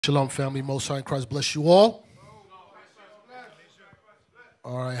Shalom, family. Most High in Christ bless you all.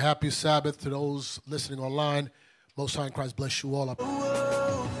 All right, happy Sabbath to those listening online. Most High in Christ bless you all.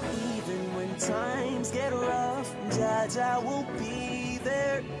 Whoa, even when times get rough, Jah will be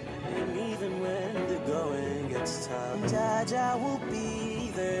there. And even when the going gets tough, Jah will be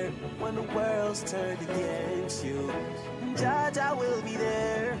there. When the world's turned against you, Jah will be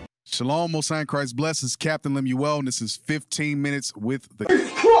there. Shalom, Most High in Christ blesses. Captain 𝐉𝐄𝐅𝐿, and this is 15 minutes with the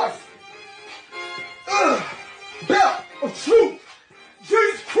Jesus Christ! Belt of truth!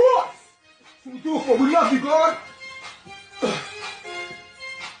 Jesus Christ! That's what we do it for. We love you, God.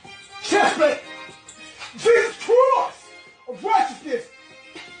 Chestplate! Jesus Christ! Of righteousness!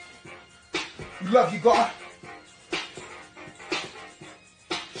 We love you, God.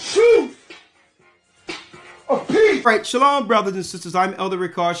 Shoes! Of peace! Right, shalom, brothers and sisters. I'm Elder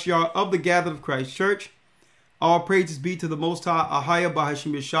Rawchaa of the Gathered of Christ Church. All praises be to the Most High, Yahawah,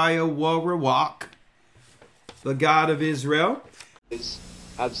 BAHASHAM, 𝐤𝐄𝐅𝐿, the God of Israel.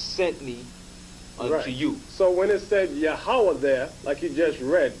 Have sent me unto you. So when it said Yahawah there, like you just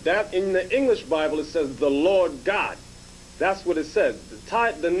read, that in the English Bible it says the Lord God. That's what it says.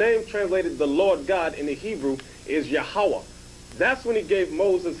 The name translated the Lord God in the Hebrew is Yahawah. That's when he gave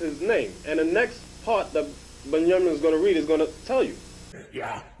Moses his name. And the next part that Benjamin is going to read is going to tell you.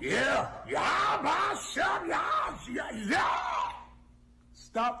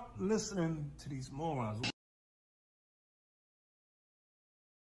 Stop listening to these morons.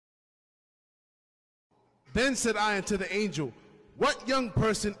 Then said I unto the angel, what young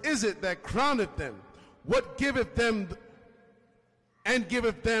person is it that crowneth them? What giveth them and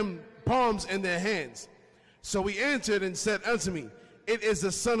giveth them palms in their hands? So he answered and said unto me, it is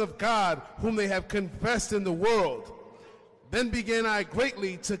the Son of God whom they have confessed in the world. Then began I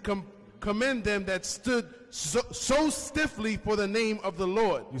greatly to commend them that stood so stiffly for the name of the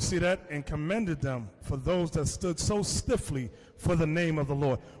Lord. You see that? And commended them for those that stood so stiffly for the name of the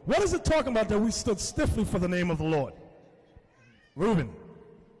Lord. What is it talking about that we stood stiffly for the name of the Lord? Reuben.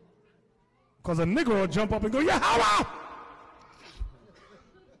 Because a nigger will jump up and go, Yahawah!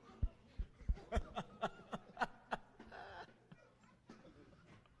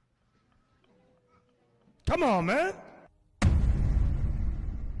 Come on, man.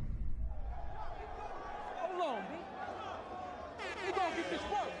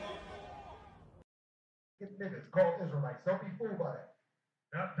 Niggas called Israelites. Don't be fooled by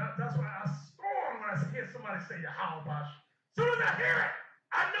that. That's why I storm when I hear somebody say Yahawah. As soon as I hear it,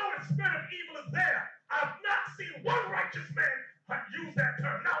 I know the spirit of evil is there. I've not seen one righteous man use that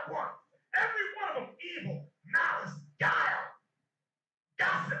term. Not one. Every one of them evil, malice, guile,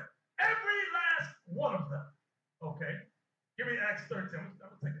 gossip. Every last one of them. Okay? Give me Acts 13. I'm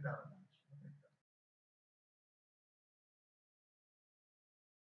going to take it down a notch.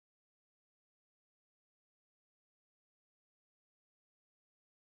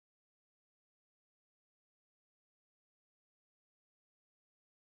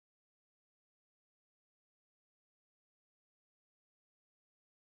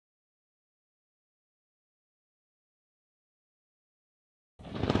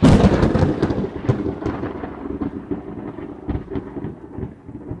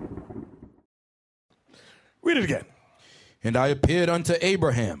 Read it again. And I appeared unto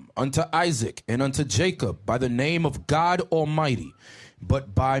Abraham, unto Isaac, and unto Jacob by the name of God Almighty.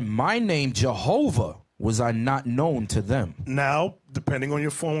 But by my name Jehovah was I not known to them. Now, depending on your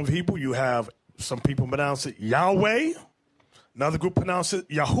form of Hebrew, you have some people pronounce it Yahweh. Another group pronounce it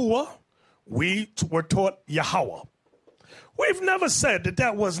Yahuwah. We were taught Yahawah. We've never said that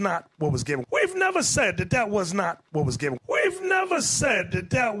that was not what was given. We've never said that that was not what was given. We've never said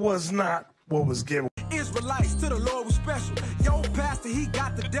that that was not what was given. Israelites to the Lord was special. Yo, pastor, he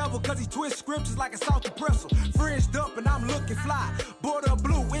got the devil because he twist scriptures like a salty pretzel. Fringed up and I'm looking fly. Border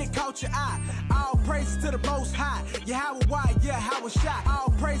blue, it caught your eye. All praise to the Most High. Yahawah, Yahawashi. All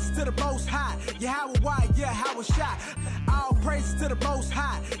praise to the Most High. Yahawah, Yahawashi. All praise to the Most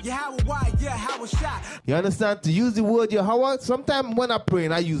High. Yahawah, Yahawashi. You understand? To use the word Yahawah, sometimes when I pray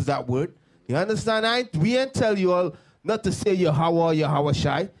and I use that word, you understand? We ain't tell you all not to say Yahawah,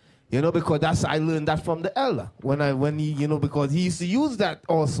 Yahawashi. You know, because I learned that from the elder when he, you know, because he used to use that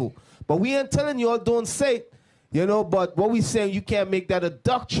also. But we ain't telling you all don't say it, you know, but what we saying, you can't make that a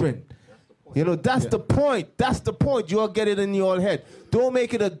doctrine. You know, that's the point. That's the point. You all get it in your head. Don't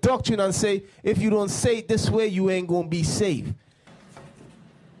make it a doctrine and say, if you don't say it this way, you ain't going to be saved.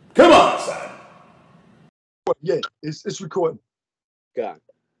 Come on, son. Yeah, it's recording. God.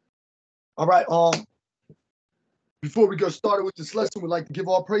 All right, before we get started with this lesson, we'd like to give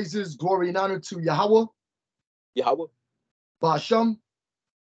all praises, glory, and honor to Yahawah, Yahawah, BAHASHAM,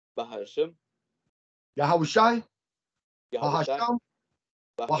 BAHASHAM. Yahawashi. Yahawashi.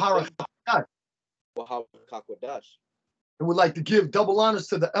 BAHASHAM. Qadash. And we'd like to give double honors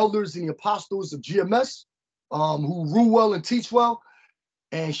to the elders and the apostles of GMS, who rule well and teach well.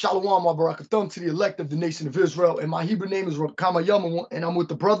 And SHALAWAM 𤤄𝐷 to the elect of the nation of Israel. And my Hebrew name is 𝐉𝐄𝐅𝐿𝐿, and I'm with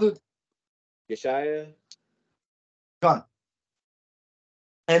the brother Yeshaya. God.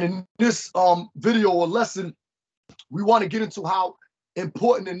 And in this video or lesson, we want to get into how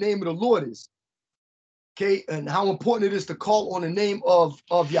important the name of the Lord is. Okay, and how important it is to call on the name of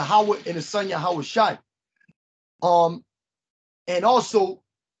Yahawah and his son Yahawashi. And also,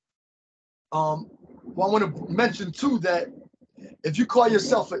 I want to mention too that if you call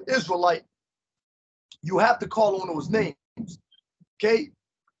yourself an Israelite, you have to call on those names. Okay,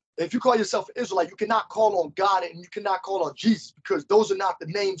 if you call yourself an Israelite, you cannot call on God and you cannot call on Jesus, because those are not the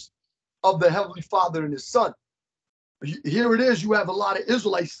names of the Heavenly Father and his Son. Here it is, you have a lot of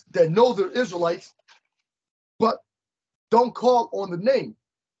Israelites that know they're Israelites, but don't call on the name.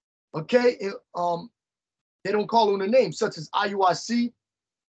 Okay, they don't call on the name, such as IUIC.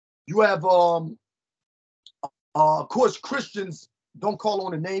 You have, of course, Christians don't call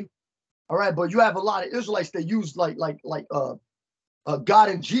on the name. All right, but you have a lot of Israelites that use like God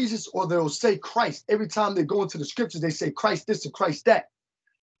and Jesus, or they'll say Christ. Every time they go into the scriptures, they say Christ this and Christ that.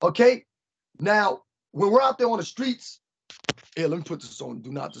 Okay, now when we're out there on the streets, here, let me put this on,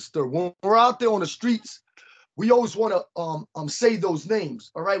 do not disturb. When we're out there on the streets, we always want to say those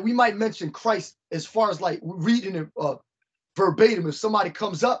names. All right, we might mention Christ as far as like reading it verbatim. If somebody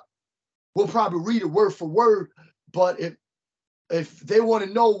comes up, we'll probably read it word for word. But if they want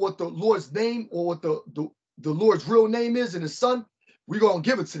to know what the Lord's name or what the Lord's real name is and his son, we're gonna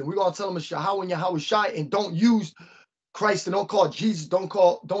give it to them. We're gonna tell them it's Yahawah and Yahawashi, and don't use Christ and don't call Jesus.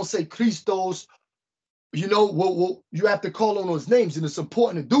 Don't say Christos. You know, you have to call on those names, and it's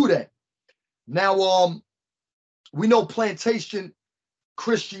important to do that. Now, we know plantation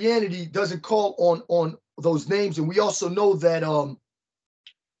Christianity doesn't call on those names, and we also know that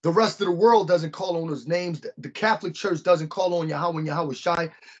the rest of the world doesn't call on those names. The Catholic Church doesn't call on Yahawah and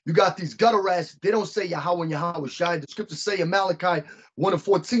Yahawashi. You got these gutter rats, they don't say Yahawah and Yahawashi. The scriptures say in Malachi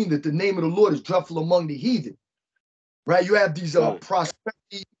 1:14 that the name of the Lord is dreadful among the heathen. Right? You have these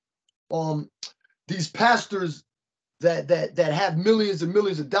prosperity, these pastors that have millions and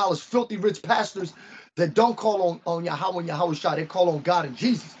millions of dollars, filthy rich pastors that don't call on Yahawah and Yahawashi. They call on God and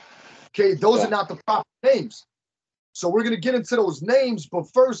Jesus. Okay, those are not the proper names. So we're going to get into those names, but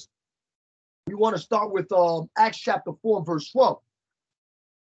first we want to start with Acts chapter 4, verse 12.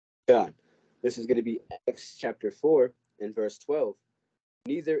 God, this is going to be Acts chapter 4 and verse 12.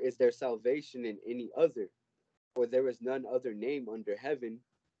 Neither is there salvation in any other, for there is none other name under heaven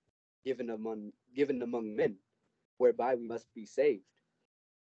given among men, whereby we must be saved.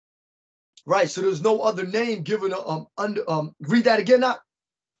 Right. So there's no other name given under. Read that again, now.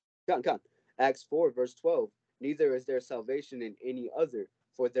 Come. Acts 4 verse 12. Neither is there salvation in any other,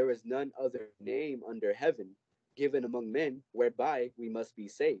 for there is none other name under heaven given among men, whereby we must be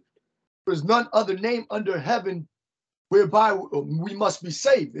saved. There's none other name under heaven whereby we must be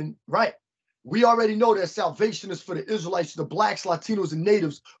saved. And right, we already know that salvation is for the Israelites, the blacks, Latinos, and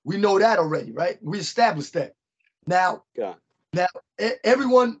natives. We know that already, right? We established that. Now,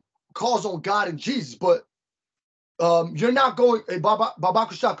 everyone calls on God and Jesus, but you're not going. Hey, Baba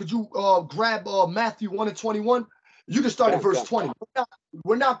Kusha, could you grab Matthew 1:21? You can start at verse 20.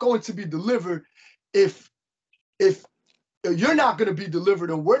 We're not going to be delivered if you're not going to be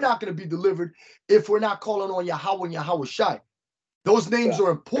delivered, and we're not going to be delivered if we're not calling on Yahawah and Yahawashi. Those names are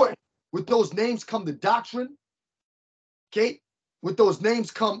important. With those names come the doctrine. Okay, with those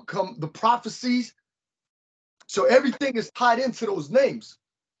names come the prophecies. So everything is tied into those names.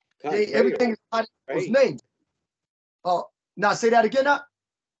 Okay, everything is tied into those names. Now say that again. Now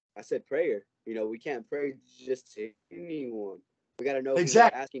I said prayer. You know, we can't pray just to anyone. We got to know who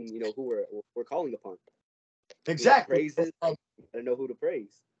we're asking. You know, who we're calling upon. Exactly. Praises. Got to know who to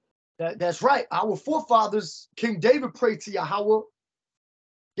praise. That's right. Our forefathers, King David prayed to Yahawah.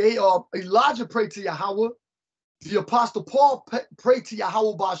 Elijah prayed to Yahawah. The Apostle Paul prayed to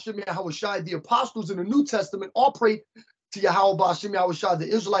Yahawah BAHASHAM Yahawashi. The apostles in the New Testament all prayed to Yahawah BAHASHAM Yahawashi. The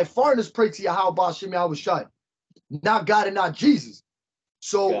Israelite foreigners prayed to Yahawah BAHASHAM Yahawashi. Not God and not Jesus.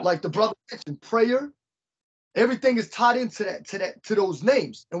 So, like the brother mentioned, prayer, everything is tied into to those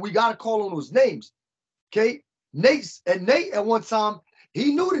names, and we got to call on those names. Okay, Nate at one time,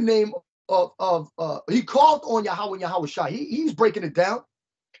 he knew the name of he called on Yahawah and Yahawashi. He's breaking it down,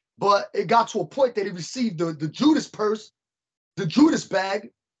 but it got to a point that he received the Judas purse, the Judas bag,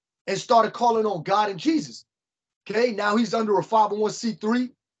 and started calling on God and Jesus. Okay, now he's under a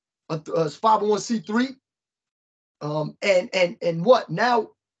 501c3. 501c3. And what? Now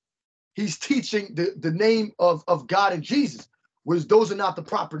he's teaching the name of God and Jesus, whereas those are not the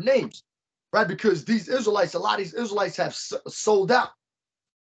proper names, right? Because these Israelites, a lot of these Israelites have sold out.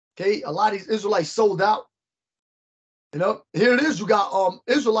 Okay, a lot of these Israelites sold out. You know, here it is. You got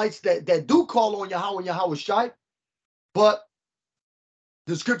Israelites that do call on Yahawah and Yahawashi, but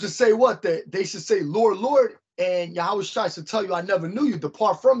the scriptures say what? That they should say, Lord, Lord, and Yahawashi should tell you, I never knew you.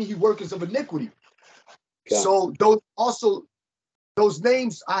 Depart from me, you workers of iniquity. God. So those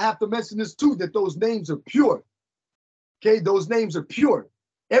names, I have to mention this too, that those names are pure. Okay, those names are pure.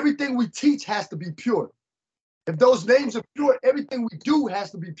 Everything we teach has to be pure. If those names are pure, everything we do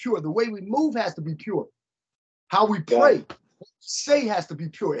has to be pure. The way we move has to be pure. How we pray, what we say has to be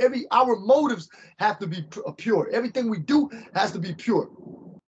pure. Our motives have to be pure. Everything we do has to be pure.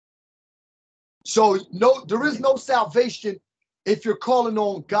 So no, there is no salvation if you're calling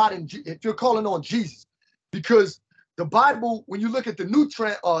on God and if you're calling on Jesus, because the Bible, when you look at the New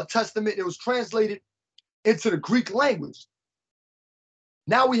Testament, it was translated into the Greek language.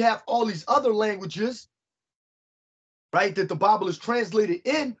 Now we have all these other languages, right, that the Bible is translated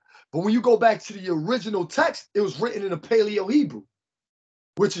in. But when you go back to the original text, it was written in a Paleo Hebrew,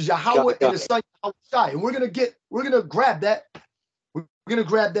 which is Yahawah and the son Yahawashi. And we're gonna grab that. We're gonna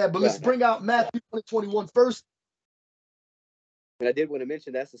grab that. But let's bring out Matthew 21 first. And I did want to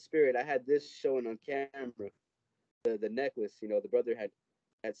mention that's the spirit. I had this showing on camera. The necklace, you know, the brother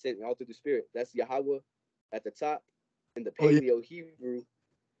had sent all through the spirit. That's Yahawah at the top in the Paleo Hebrew,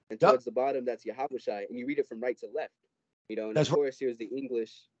 and towards the bottom, that's Yahawashi. And you read it from right to left. You know, and of course, here's the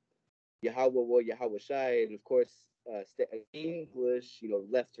English. Yahawah, Yahawashi, and of course, English, you know,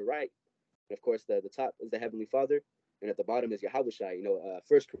 left to right. And of course, the top is the Heavenly Father, and at the bottom is Yahawashi. You know,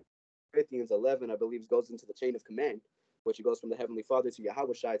 1 Corinthians 11, I believe, goes into the chain of command, which goes from the Heavenly Father to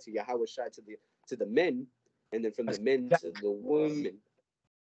Yahawashi to the men, and then from the men to the women.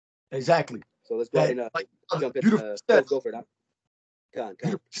 Exactly. So let's go ahead and jump into. Go for it.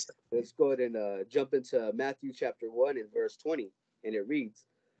 Let's go ahead and jump into Matthew chapter 1 and verse 20, and it reads.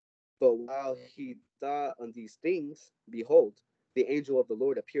 But while he thought on these things, behold, the angel of the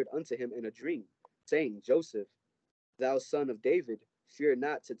Lord appeared unto him in a dream, saying, Joseph, thou son of David, fear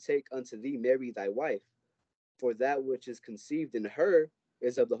not to take unto thee Mary thy wife, for that which is conceived in her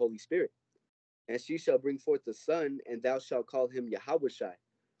is of the Holy Spirit. And she shall bring forth a son, and thou shalt call him Yahawashi,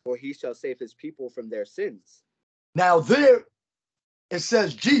 for he shall save his people from their sins. Now there, it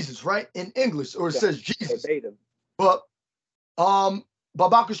says Jesus, right, in English, or it says Jesus. Verbatim. But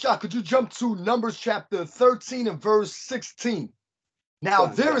Babakasha, could you jump to Numbers chapter 13 and verse 16? Now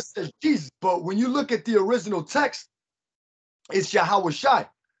there it says Jesus, but when you look at the original text, it's Yahawashi.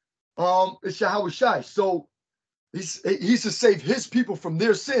 It's Yahawashi. So he's to save his people from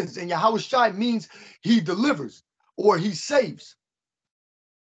their sins, and Yahawashi means he delivers or he saves.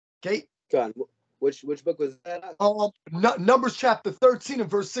 Okay. John, which book was that? Numbers chapter 13 and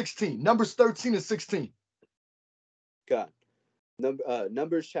verse 16. Numbers 13 and 16. God.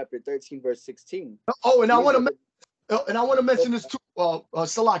 Numbers chapter 13 verse 16. Oh, and I want to mention this too,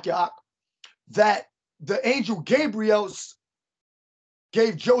 Salakia, that the angel Gabriel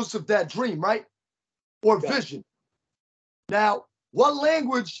gave Joseph that dream, right, or vision. Now, what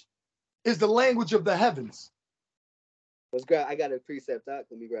language is the language of the heavens? Let's grab. I got a precept out.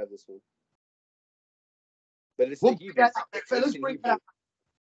 Let me grab this one. But it's the Hebrew. Let's bring that out.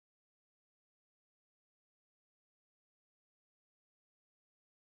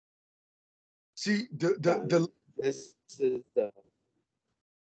 See this is the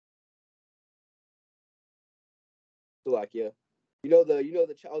Salakia. You know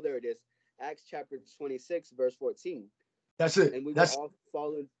the child. There it is. Acts chapter 26 verse 14. That's it. And we were all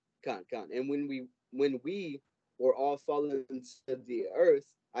fallen. And when we were all fallen to the earth,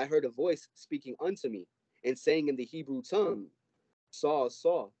 I heard a voice speaking unto me and saying in the Hebrew tongue, Saul,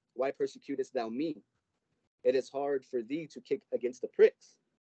 Saul, why persecutest thou me? It is hard for thee to kick against the pricks.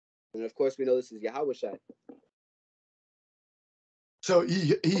 And of course, we know this is Yahawashi. So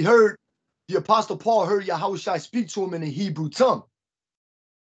he heard, the Apostle Paul heard Yahawashi speak to him in the Hebrew tongue.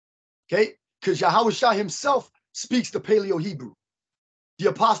 Okay? Because Yahawashi himself speaks the Paleo Hebrew. The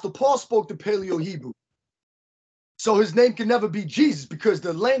Apostle Paul spoke the Paleo Hebrew. So his name can never be Jesus, because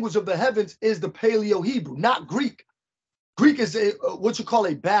the language of the heavens is the Paleo Hebrew, not Greek. Greek is what you call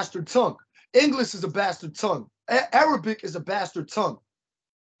a bastard tongue. English is a bastard tongue. Arabic is a bastard tongue.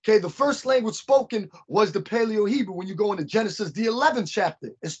 Okay, the first language spoken was the Paleo Hebrew when you go into Genesis, the 11th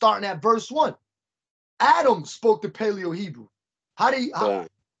chapter, and starting at verse 1. Adam spoke the Paleo Hebrew. How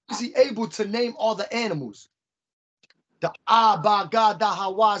is he able to name all the animals? The Abaga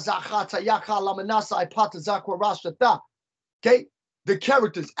Dahawa Zachata Yaka Lamanasa Ipata Zakwa Rashata. Okay, the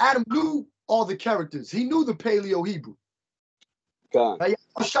characters. Adam knew all the characters. He knew the Paleo Hebrew. God. Now,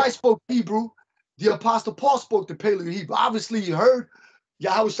 Yahawashi spoke Hebrew. The Apostle Paul spoke the Paleo Hebrew. Obviously, he heard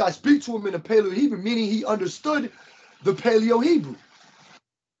Yahawashi speak to him in the Paleo Hebrew, meaning he understood the Paleo Hebrew.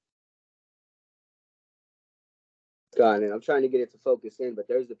 God, and I'm trying to get it to focus in, but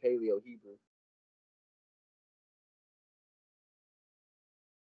there's the Paleo Hebrew.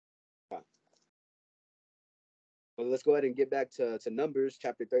 Well, let's go ahead and get back to Numbers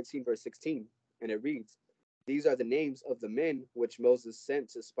chapter 13, verse 16. And it reads, "These are the names of the men which Moses sent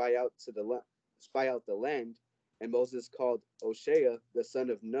to spy out the land. And Moses called Hoshea, the son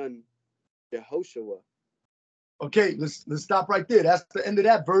of Nun, Jehoshua." Okay, let's stop right there. That's the end of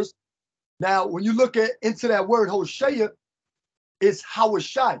that verse. Now, when you look into that word Hoshea, it's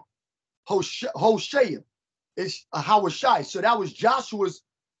Yahawashi. Hoshea. It's a Yahawashi. So that was Joshua's,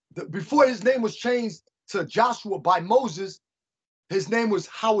 before his name was changed to Joshua by Moses, his name was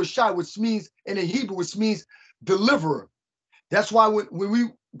Yahawashi, which means, in the Hebrew, which means deliverer. That's why when we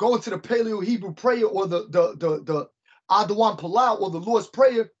go into the Paleo Hebrew prayer, or the Adawan Palau, or the Lord's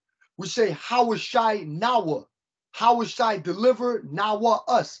Prayer, we say Yahawashi Nawa. Yahawashi deliver, Nawa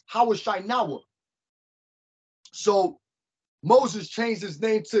us. Yahawashi Nawa. So Moses changed his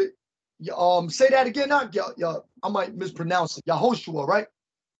name to, say that again now. I might mispronounce it. Yahoshua, right?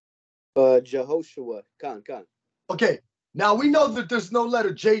 Jehoshua. Khan. Okay. Now we know that there's no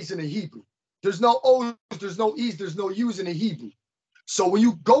letter J's in the Hebrew. There's no O's, there's no E's, there's no U's in the Hebrew. So when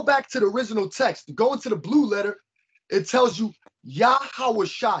you go back to the original text, go into the blue letter, it tells you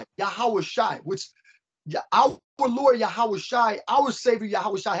Yahawashi, which our Lord Yahawashi, our Savior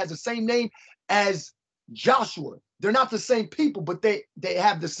Yahawashi, has the same name as Joshua. They're not the same people, but they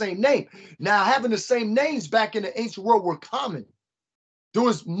have the same name. Now, having the same names back in the ancient world were common. There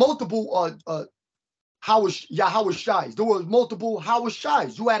was multiple Yahawashis. There was multiple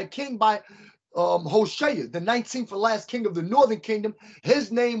Hawashis. You had a king by Hoshea, the 19th and last king of the northern kingdom.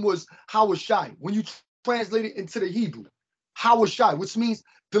 His name was Yahawashi. When you translate it into the Hebrew, Yahawashi, which means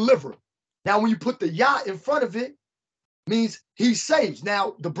deliverer. Now, when you put the Yah in front of it, means he saves.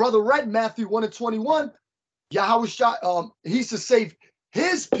 Now, the brother read Matthew 1:21. Yahawashi, he's to save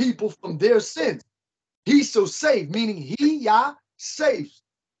his people from their sins. He shall save, meaning he, Yah, saves.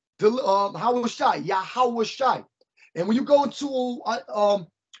 Yahawashi. And when you go into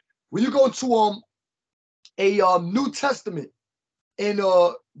a New Testament in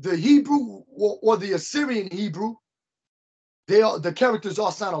the Hebrew or the Assyrian Hebrew, the characters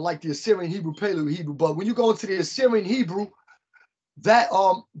all sound like the Assyrian Hebrew, Paleo Hebrew. But when you go into the Assyrian Hebrew, that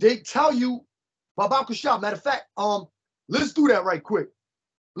they tell you, Babakusha. Matter of fact, let's do that right quick.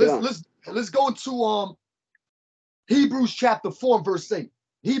 Let's go into Hebrews chapter 4 and verse 8.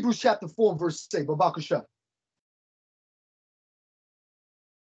 Hebrews chapter 4 and verse 8. Babakusha.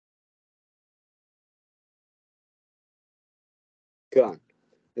 God.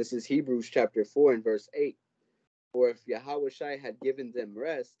 This is Hebrews chapter 4 and verse 8. For if Yahawashi had given them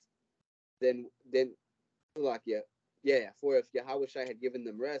rest, then for if Yahawashi had given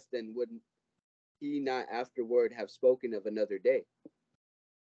them rest, then wouldn't he not afterward have spoken of another day?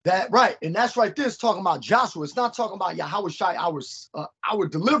 That right, and that's right there. It's talking about Joshua. It's not talking about Yahawashi, our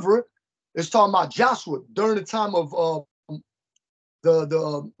deliverer. It's talking about Joshua during the time of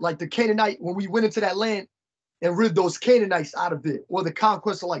the Canaanite, when we went into that land and rid those Canaanites out of it, or the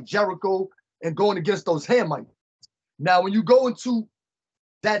conquest of like Jericho and going against those Hamites. Now, when you go into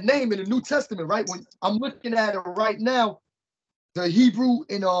that name in the New Testament, right? When I'm looking at it right now, the Hebrew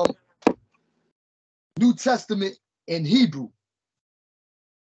in New Testament in Hebrew.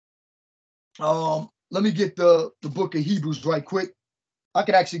 Let me get the book of Hebrews right quick. I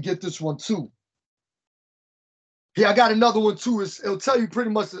could actually get this one too. Here, I got another one too. It'll tell you pretty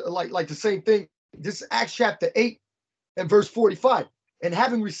much like the same thing. This is Acts chapter 8 and verse 45. And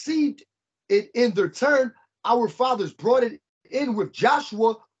having received it in their turn, our fathers brought it in with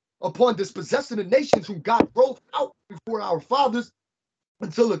Joshua upon dispossessing the nations whom God drove out before our fathers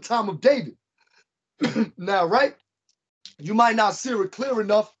until the time of David. Now, right? You might not see it clear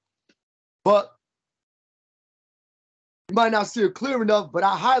enough, but I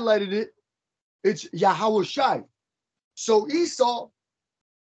highlighted it. It's Yahawashi. So Esau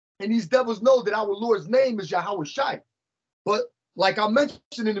and these devils know that our Lord's name is Yahawashi. But like I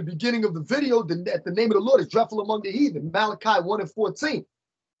mentioned in the beginning of the video, that the name of the Lord is dreadful among the heathen, Malachi 1 and 14.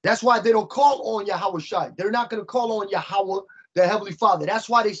 That's why they don't call on Yahawashi. They're not going to call on Yahawah, the Heavenly Father. That's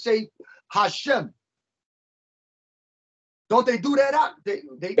why they say Hashem. Don't they do that out? They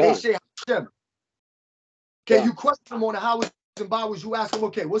say Hashem. Okay, you question him on the hows and bows. You ask him,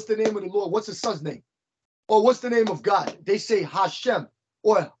 okay, what's the name of the Lord? What's his son's name? Or what's the name of God? They say Hashem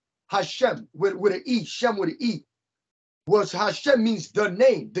or Hashem with an E, Shem with an E. Well, Hashem means the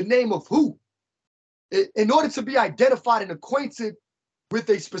name of who? In order to be identified and acquainted with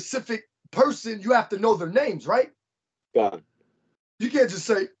a specific person, you have to know their names, right? God. You can't just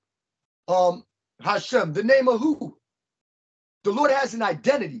say, Hashem, the name of who? The Lord has an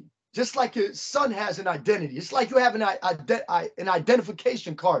identity, just like his son has an identity. It's like you have an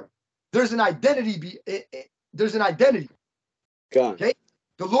identification card. There's an identity. There's an identity. God. Okay?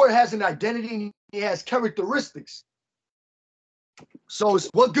 The Lord has an identity and he has characteristics. So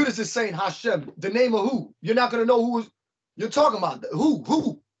what good is it saying Hashem? The name of who? You're not going to know who you're talking about.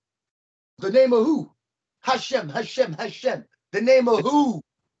 Who? The name of who? Hashem. The name of who?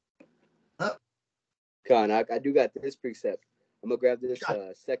 Huh? God, I do got this precept. I'm going to grab this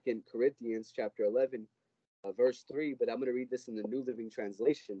 2 Corinthians chapter 11, verse 3, but I'm going to read this in the New Living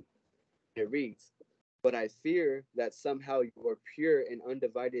Translation. It reads, "But I fear that somehow your pure and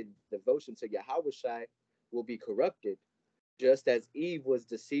undivided devotion to Yahawashi will be corrupted, just as Eve was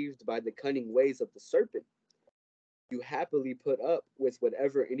deceived by the cunning ways of the serpent. You happily put up with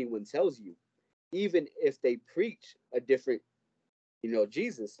whatever anyone tells you, even if they preach a different,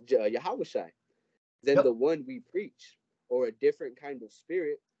 Jesus, Yahawashi, than the one we preach, or a different kind of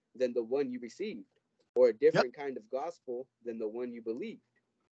spirit than the one you received, or a different kind of gospel than the one you believed."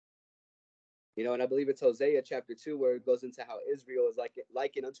 And I believe it's Hosea chapter 2 where it goes into how Israel is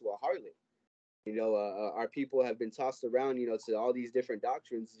likened unto a harlot. Our people have been tossed around, to all these different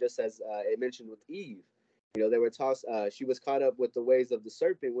doctrines, just as it mentioned with Eve. They were tossed. She was caught up with the ways of the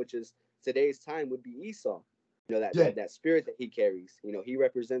serpent, which is today's time would be Esau. That spirit that he carries. He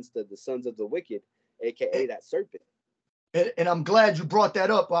represents the sons of the wicked, aka that serpent. And I'm glad you brought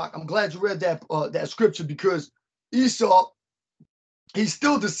that up. I'm glad you read that scripture, because Esau, he's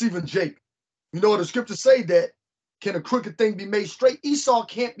still deceiving Jacob. The scriptures say that, can a crooked thing be made straight? Esau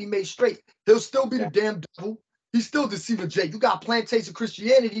can't be made straight. He'll still be the damn devil. He's still deceiving Jacob. You got plantation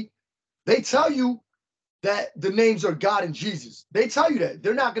Christianity. They tell you that the names are God and Jesus. They tell you that.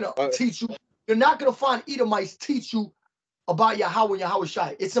 They're not going to teach you. You're not going to find Edomites teach you about Yahawah and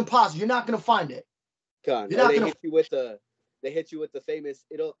Yahawashi. It's impossible. You're not going to find it. They hit you with the famous,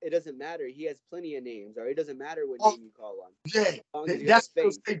 it doesn't matter. He has plenty of names, or it doesn't matter what name you call on. Yeah, that's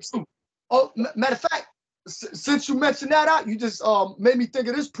what they too. Oh, matter of fact, since you mentioned that out, you just made me think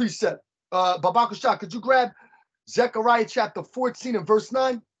of this precept. Babakasha, could you grab Zechariah chapter 14 and verse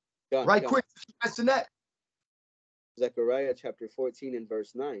 9? Quick, you mention that. Zechariah chapter 14 and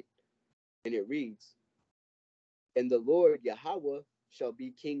verse 9. And it reads, "And the Lord Yahawah shall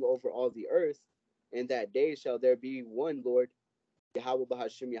be king over all the earth, and that day shall there be one Lord, Yahawah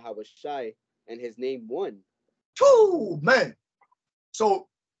BAHASHAM Yahawashi, and his name one." Oh, man. So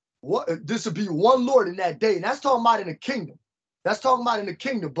this would be one Lord in that day. And that's talking about in the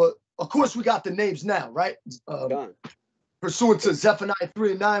kingdom. But of course, we got the names now, right? Pursuant to Zephaniah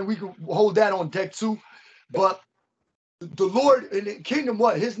 3 and 9, we can hold that on deck too. But the Lord in the kingdom,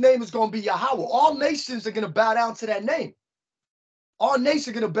 his name is going to be Yahawah. All nations are going to bow down to that name. All nations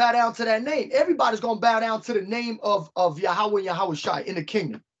are going to bow down to that name. Everybody's going to bow down to the name of Yahawah and Yahawashi in the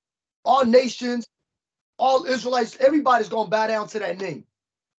kingdom. All nations, all Israelites, everybody's going to bow down to that name.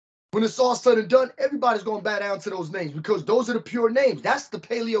 When it's all said and done, everybody's going to bow down to those names, because those are the pure names. That's the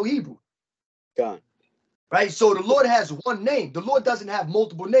Paleo Hebrew. Right? So the Lord has one name. The Lord doesn't have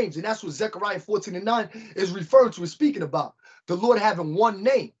multiple names. And that's what Zechariah 14 and 9 is referring to, is speaking about. The Lord having one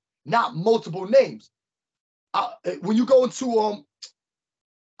name, not multiple names. When you go into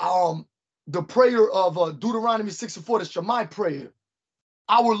the prayer of Deuteronomy 6 and 4, the Shema prayer,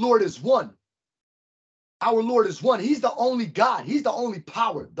 our Lord is one. Our Lord is one. He's the only God. He's the only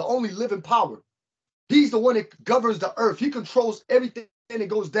power, the only living power. He's the one that governs the earth. He controls everything that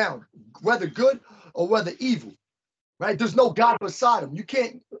goes down, whether good or whether evil, right? There's no God beside him. You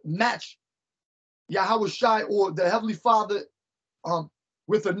can't match Yahawashi or the Heavenly Father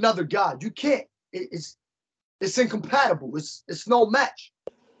with another God. You can't. It's incompatible. It's no match.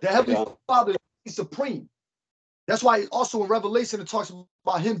 The Heavenly Father is supreme. That's why also in Revelation it talks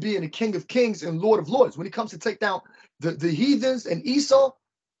about him being the King of Kings and Lord of Lords. When he comes to take down the heathens and Esau,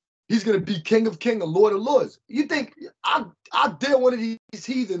 he's going to be King of Kings and Lord of Lords. You think I dare one of these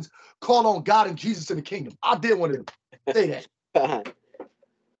heathens call on God and Jesus in the kingdom? I dare one of them say that.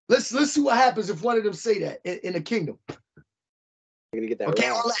 Let's see what happens if one of them say that in the kingdom. You're gonna get that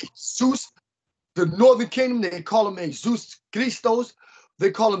all that. Zeus, the northern kingdom, they call him a Zeus Christos.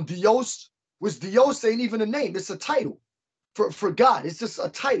 They call him Dios, which Dios ain't even a name. It's a title for God. It's just a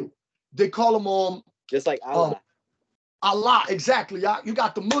title. They call him Just like Allah. Allah, exactly. You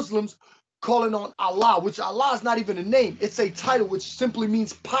got the Muslims calling on Allah, which Allah is not even a name. It's a title which simply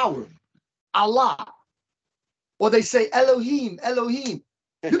means power. Allah. Or they say Elohim, Elohim.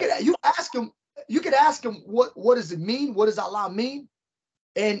 You ask them what does it mean? What does Allah mean?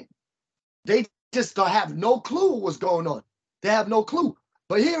 And they just don't have no clue what's going on. They have no clue.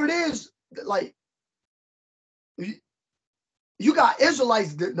 But here it is, like, you got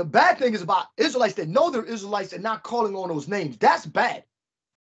Israelites. The bad thing is about Israelites that know they're Israelites and not calling on those names. That's bad.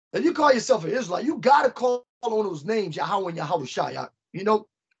 If you call yourself an Israelite, you got to call on those names, Yahawah and Yahawashi. You know,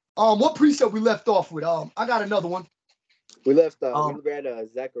 what precept we left off with? I got another one. We left, we read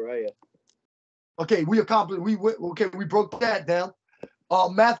Zechariah. Okay, we accomplished, we broke that down.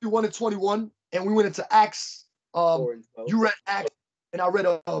 Matthew 1:21, and we went into Acts. You read Acts, and I read,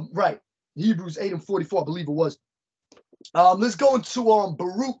 Hebrews 8:44, I believe it was. Let's go into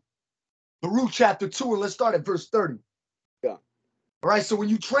Baruch chapter 2, and let's start at verse 30. Yeah. All right, so when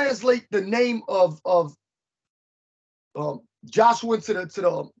you translate the name of Joshua into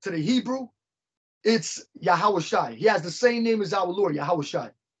the Hebrew, it's Yahawashi. He has the same name as our Lord,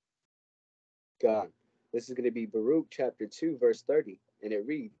 Yahawashi. God. This is going to be Baruch chapter 2, verse 30, and it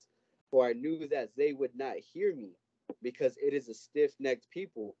reads, "For I knew that they would not hear me, because it is a stiff-necked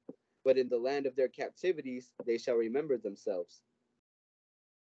people, but in the land of their captivities they shall remember themselves."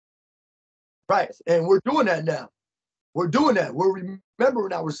 Right, and we're doing that now. We're doing that. We're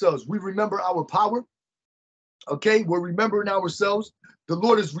remembering ourselves. We remember our power. Okay, we're remembering ourselves. The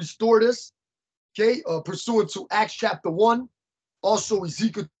Lord has restored us. Okay, pursuant to Acts chapter 1. Also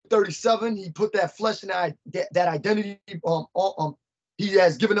Ezekiel 37, he put that flesh and that identity. He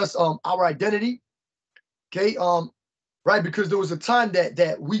has given us our identity. Okay, right, because there was a time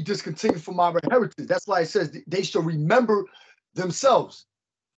that we discontinued from our heritage. That's why it says they shall remember themselves.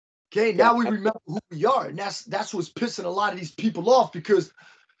 Okay, now we remember who we are, and that's what's pissing a lot of these people off, because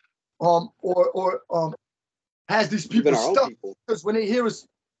has these people stuck, because when they hear us,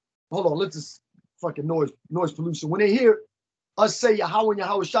 hold on, let's just fucking noise pollution. When they hear us say Yahawah and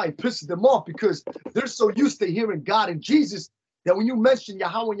Yahawashi, it pisses them off, because they're so used to hearing God and Jesus that when you mention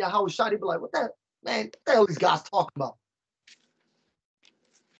Yahawah and Yahawashi, they be like, what the hell these guys talking about?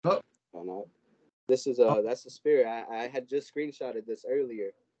 Huh? No. This is that's the spirit. I had just screenshotted this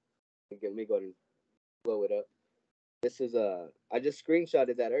earlier. Let me go ahead and blow it up. This is I just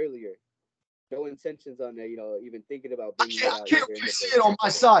screenshotted that earlier. No intentions on there, even thinking about bringing it out. I can't really see it on my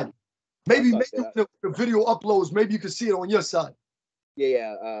side. Maybe the video uploads, maybe you can see it on your side.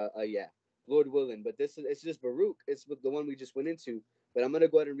 Yeah. Lord willing. But it's just Baruch. It's the one we just went into. But I'm gonna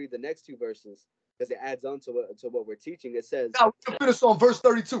go ahead and read the next two verses because it adds on to what we're teaching. It says, now we can finish on verse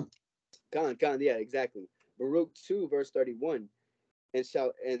 32. Yeah, exactly. Baruch 2, verse 31. And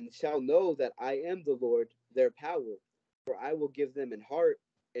shall know that I am the Lord, their power, for I will give them an heart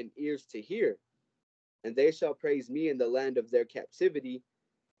and ears to hear, and they shall praise me in the land of their captivity,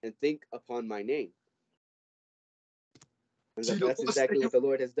 and think upon my name. And that's exactly what the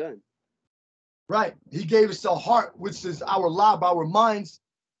Lord has done. Right. He gave us a heart, which is our lob, our minds,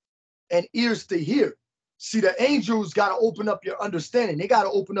 and ears to hear. See, the angels got to open up your understanding. They got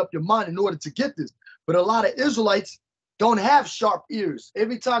to open up your mind in order to get this. But a lot of Israelites don't have sharp ears.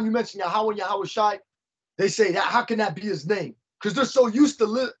 Every time you mention Yahawah and Yahawashi, they say, how can that be his name? Because they're so used to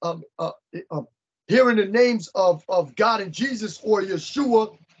hearing the names of God and Jesus or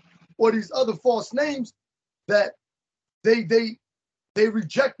Yeshua or these other false names that they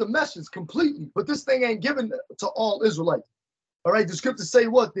reject the message completely. But this thing ain't given to all Israelites. All right, the scriptures say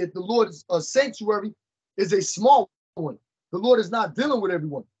what? That the Lord's sanctuary is a small one. The Lord is not dealing with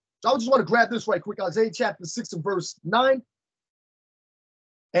everyone. So I just want to grab this right quick. Isaiah chapter 6 and verse 9.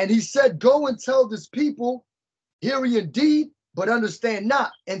 And he said, go and tell this people, hear ye indeed, but understand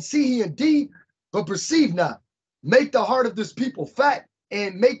not, and see ye indeed, but perceive not. Make the heart of this people fat,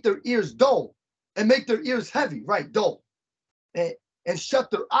 and make their ears dull, and make their ears heavy, right, dull. And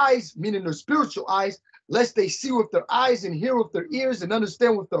shut their eyes, meaning their spiritual eyes, lest they see with their eyes and hear with their ears and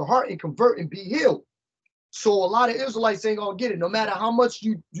understand with their heart and convert and be healed. So a lot of Israelites ain't going to get it. No matter how much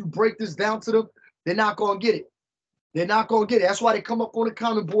you break this down to them, they're not going to get it. They're not going to get it. That's why they come up on the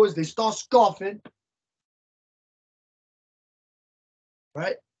common boards. They start scoffing.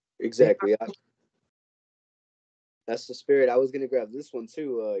 Right? Exactly. That's the spirit. I was going to grab this one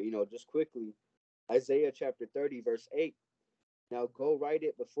too, just quickly. Isaiah chapter 30, verse 8. Now go write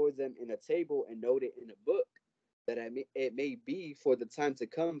it before them in a table and note it in a book, that it may be for the time to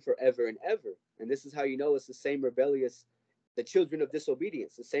come forever and ever. And this is how you know it's the same rebellious, the children of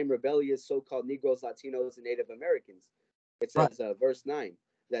disobedience, the same rebellious so-called Negroes, Latinos, and Native Americans. It says, verse 9,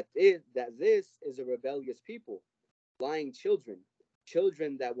 that this is a rebellious people, lying children,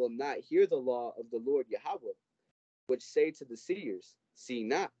 children that will not hear the law of the Lord Yahawah, which say to the seers, see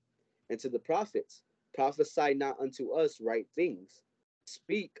not, and to the prophets, prophesy not unto us right things,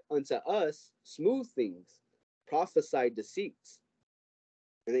 speak unto us smooth things, prophesy deceits.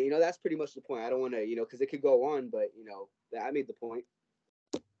 And then, that's pretty much the point. I don't want to, because it could go on, but, I made the point.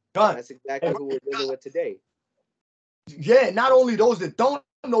 God. That's exactly who we're dealing with today. Yeah, not only those that don't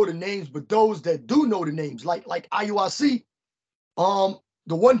know the names, but those that do know the names. Like IUIC, the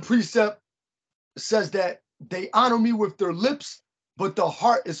one precept says that they honor me with their lips, but the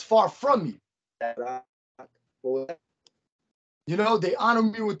heart is far from me. They honor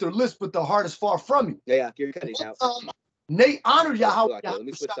me with their lips, but the heart is far from me. Yeah, you're cutting out. They honor Yahweh. Okay, let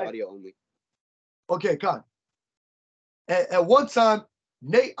me switch to audio only. Okay, God. At one time,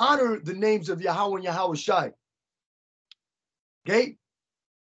 they honor the names of Yahawah and Yahawashi. Okay?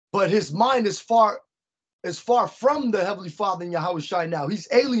 But his mind is far from the Heavenly Father and Yahawashi now. He's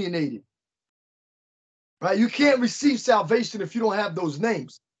alienated. Right? You can't receive salvation if you don't have those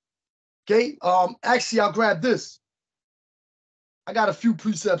names. Okay? Actually, I'll grab this. I got a few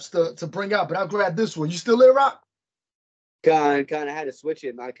precepts to bring out, but I'll grab this one. You still there, Rock? Kind of had to switch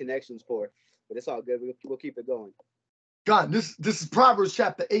it. My connection's poor, but it's all good. We'll keep it going. God, this is Proverbs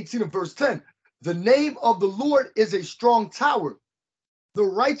chapter 18 and verse 10. The name of the Lord is a strong tower. The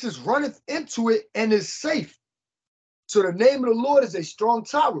righteous runneth into it and is safe. So the name of the Lord is a strong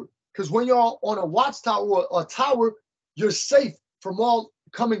tower. Because when you're on a watchtower or a tower, you're safe from all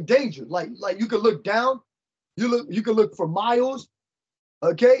coming danger. Like you can look down, you can look for miles.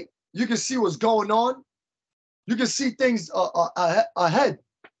 Okay, you can see what's going on. You can see things ahead.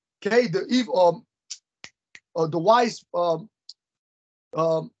 Okay, the evil, the wise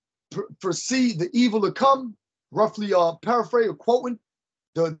foresee the evil to come. Roughly, paraphrase or quoting,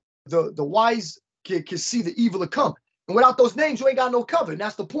 the wise can see the evil to come. And without those names, you ain't got no cover. And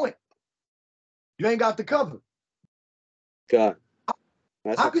that's the point. You ain't got the cover. God,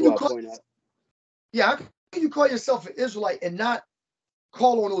 that's how can you point out. Yeah, how can you call yourself an Israelite and not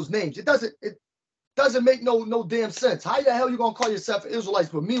call on those names? It doesn't make no damn sense. How the hell you gonna call yourself an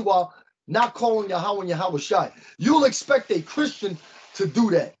Israelite, but meanwhile not calling Yahawah and Yahawashi? You'll expect a Christian to do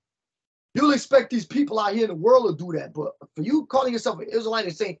that. You'll expect these people out here in the world to do that. But for you calling yourself an Israelite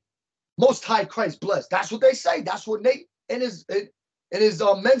and saying, Most High Christ blessed. That's what they say. That's what Nate and his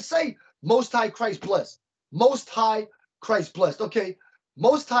men say. Most High Christ blessed. Most High Christ blessed. Okay,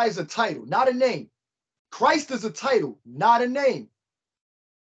 Most High is a title, not a name. Christ is a title, not a name.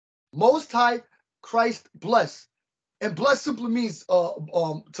 Most High Christ blessed. And blessed simply means to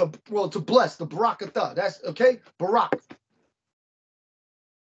bless, the barakatah. That's okay, barak.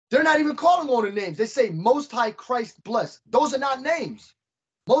 They're not even calling on the names. They say Most High Christ blessed. Those are not names.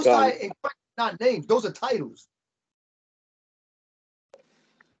 Most High and Christ are not names. Those are titles.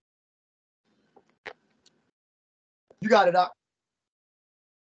 You got it out.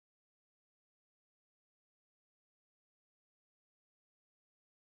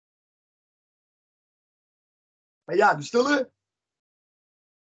 Hey, yeah, you still there?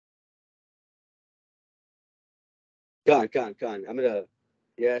 Con. I'm gonna.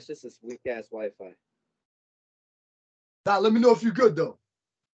 Yeah, it's just this weak ass Wi-Fi. Now, let me know if you're good though.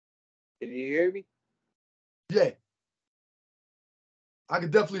 Can you hear me? Yeah. I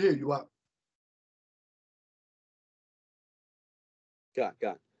can definitely hear you out.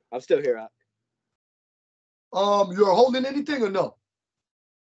 Con. I'm still here out. You're holding anything or no?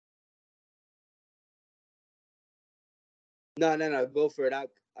 No. Go for it.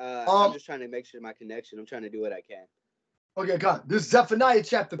 I'm just trying to make sure my connection. I'm trying to do what I can. Okay, God. This is Zephaniah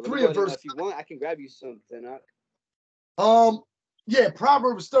chapter 3 and verse. If you want, I can grab you something. Yeah,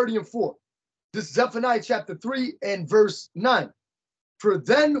 Proverbs 30 and 4. This is Zephaniah chapter 3 and verse 9. For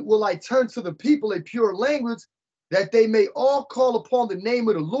then will I turn to the people a pure language, that they may all call upon the name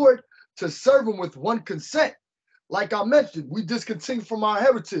of the Lord to serve him with one consent. Like I mentioned, we discontinued from our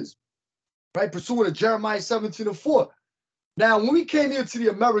heritage, right? Pursuant to Jeremiah 17 and 4. Now, when we came here to the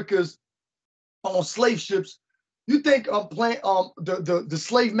Americas on slave ships, you think the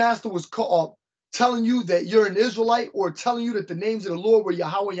slave master was telling you that you're an Israelite or telling you that the names of the Lord were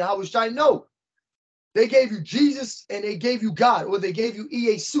Yahawah and Yahawashi? No. They gave you Jesus and they gave you God, or they gave you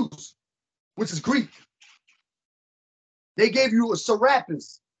Jesus, which is Greek. They gave you a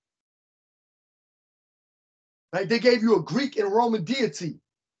Serapis. Right? They gave you a Greek and Roman deity.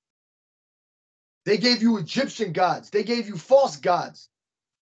 They gave you Egyptian gods. They gave you false gods.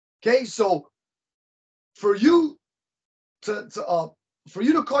 Okay, so for you to for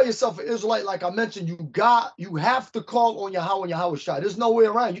you to call yourself an Israelite, like I mentioned, you have to call on Yahawah and Yahawashi. There's no way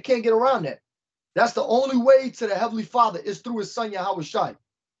around. You can't get around that. That's the only way to the Heavenly Father is through his son Yahawashi.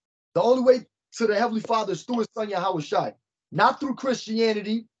 The only way to the Heavenly Father is through his son Yahawashi. Not through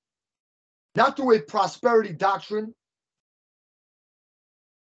Christianity, not through a prosperity doctrine.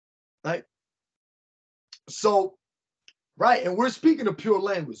 Right? So, right, and we're speaking of pure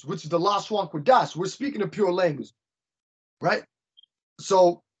language, which is the Rawchaa Qadash. We're speaking of pure language. Right?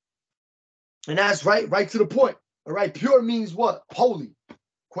 So, and that's right to the point. All right, pure means what? Holy.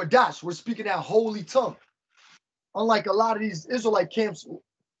 Qadash, we're speaking that holy tongue. Unlike a lot of these Israelite camps,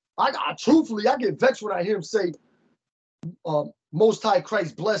 I truthfully, I get vexed when I hear them say, Most High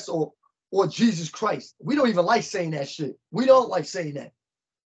Christ bless or Jesus Christ. We don't even like saying that shit. We don't like saying that.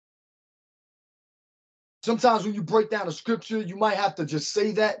 Sometimes when you break down a scripture, you might have to just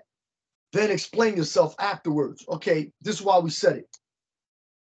say that, then explain yourself afterwards. Okay, this is why we said it.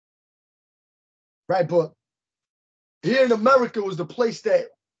 Right, but here in America was the place that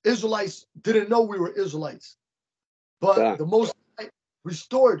Israelites didn't know we were Israelites. But the Most High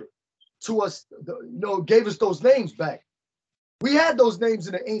restored to us, gave us those names back. We had those names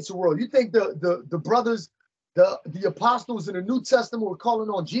in the ancient world. You think the brothers, the apostles in the New Testament were calling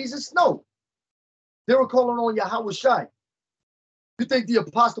on Jesus? No. They were calling on Yahawashi. You think the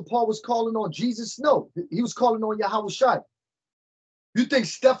apostle Paul was calling on Jesus? No. He was calling on Yahawashi. You think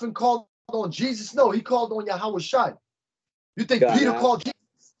Stephen called on Jesus? No, he called on Yahawashi. You think Peter called Jesus?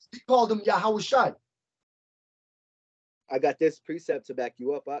 He called him Yahawashi. I got this precept to back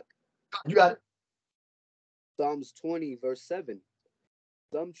you up, Ak. You got it. Psalms 20, verse 7.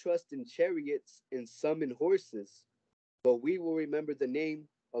 Some trust in chariots and some in horses, but we will remember the name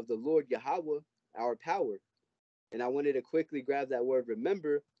of the Lord Yahawah, our power. And I wanted to quickly grab that word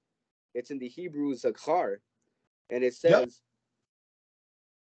remember. It's in the Hebrew zakar, and it says,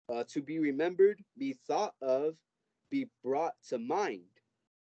 to be remembered, be thought of, be brought to mind.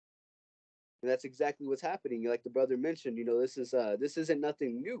 And that's exactly what's happening. Like the brother mentioned, this isn't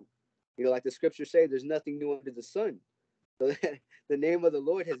nothing new. Like the scriptures say, there's nothing new under the sun. So the name of the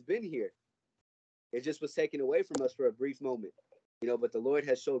Lord has been here. It just was taken away from us for a brief moment. But the Lord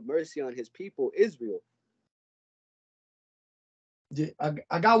has showed mercy on his people, Israel. Yeah,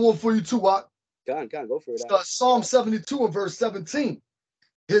 I got one for you too, Ak. Go for it. Psalm 72 and verse 17.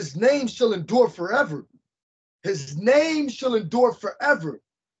 His name shall endure forever. His name shall endure forever.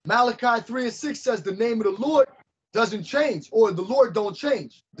 Malachi 3 and 6 says the name of the Lord doesn't change, or the Lord don't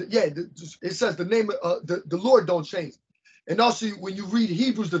change. It says the name of the Lord don't change. And also when you read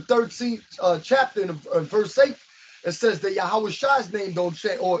Hebrews, the 13th chapter in verse 8, it says that Yahawashi's name don't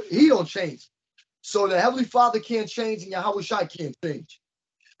change, or he don't change. So the Heavenly Father can't change and Yahawashi can't change.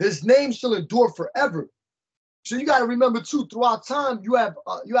 His name shall endure forever. So you got to remember too, throughout time, you had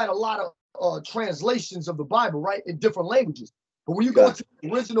a lot of translations of the Bible, right, in different languages. But when you go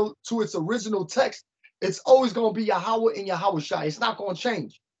to its original text, it's always going to be Yahawah and Yahawashi. It's not going to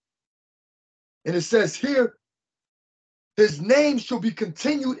change. And it says here, his name shall be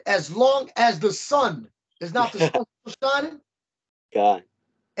continued as long as the sun. Is not the sun shining? God.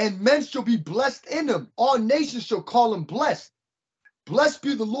 And men shall be blessed in him. All nations shall call him blessed. Blessed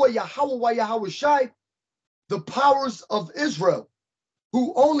be the Lord Yahawah Yahawashi, the powers of Israel,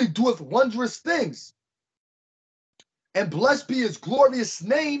 who only doeth wondrous things. And blessed be his glorious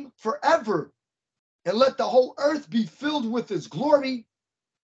name forever. And let the whole earth be filled with his glory.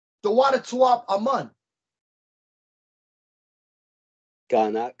 The 𝐤𝐄𝐅𝐿 Aman.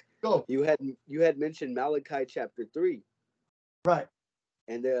 Ganak. Go. You had mentioned Malachi chapter 3. Right.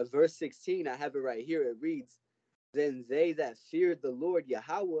 And verse 16, I have it right here. It reads, then they that feared the Lord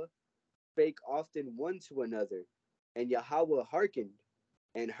Yahawah spake often one to another, and Yahawah hearkened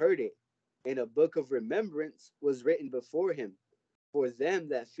and heard it. And a book of remembrance was written before him for them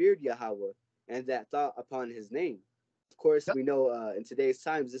that feared Yahawah and that thought upon his name. Of course, we know in today's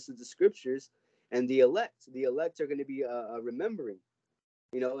times, this is the scriptures, and the elect are going to be remembering.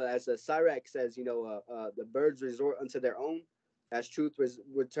 As Sirach says, the birds resort unto their own, as truth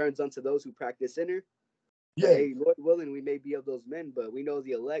returns unto those who practice inner. Yeah. Hey, Lord willing, we may be of those men, but we know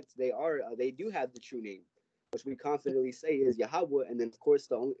the elect, they do have the true name, which we confidently say is Yahawah, and then of course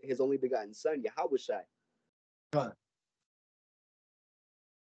his only begotten son, Yahawashi. Right.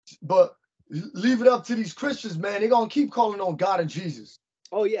 But leave it up to these Christians, man. They're gonna keep calling on God and Jesus.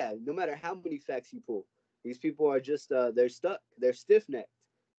 Oh yeah, no matter how many facts you pull, these people are just they're stuck, they're stiff-necked.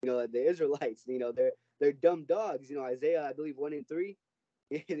 Like the Israelites, they're dumb dogs. Isaiah, I believe 1 and 3.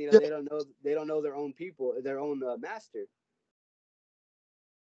 They don't know their own people, their own master.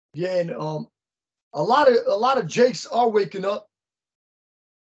 Yeah, and a lot of Jakes are waking up.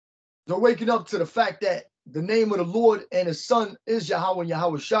 They're waking up to the fact that the name of the Lord and his son is Yahawah and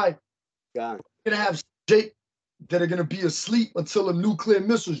Yahawashi. God. You're going to have Jake that are going to be asleep until the nuclear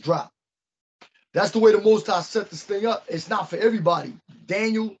missiles drop. That's the way the Most High set this thing up. It's not for everybody.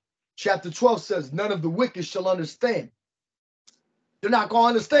 Daniel chapter 12 says, none of the wicked shall understand. They're not going to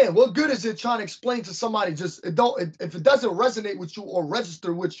understand. What good is it trying to explain to somebody if it doesn't resonate with you or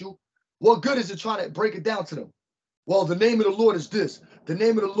register with you, what good is it trying to break it down to them? Well, the name of the Lord is this. The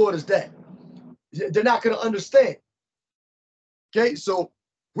name of the Lord is that. They're not going to understand. Okay, so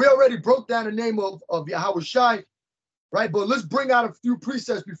we already broke down the name of Yahawashi, right? But let's bring out a few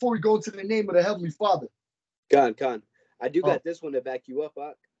precepts before we go into the name of the Heavenly Father. Khan. I do got this one to back you up,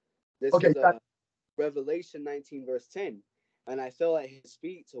 Ak. This is Revelation 19, verse 10. And I fell at his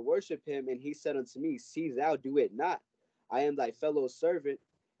feet to worship him, and he said unto me, see thou do it not. I am thy fellow servant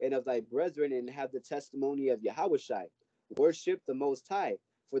and of thy brethren, and have the testimony of Yahawashi. Worship the Most High,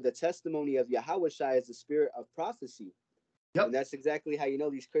 for the testimony of Yahawashi is the spirit of prophecy. Yep. And that's exactly how you know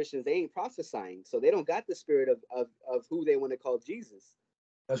these Christians, they ain't prophesying. So they don't got the spirit of who they want to call Jesus.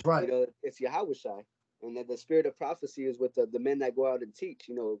 That's right. You know, it's Yahawashi. And that the spirit of prophecy is with the men that go out and teach,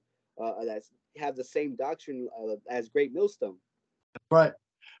 you know, that have the same doctrine as Great Millstone. Right.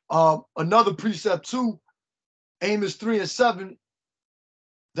 Another precept too, Amos 3 and 7,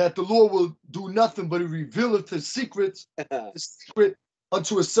 that the Lord will do nothing but he revealeth his secrets, his secret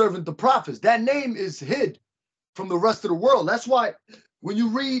unto his servant the prophets. That name is hid from the rest of the world. That's why when you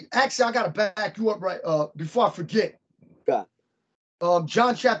read, actually I gotta back you up right before I forget. God.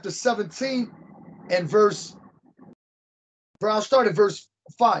 John chapter 17 and I'll start at verse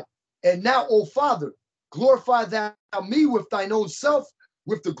 5. And now, O Father, glorify thou me with thine own self,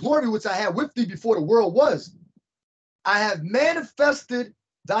 with the glory which I had with thee before the world was. I have manifested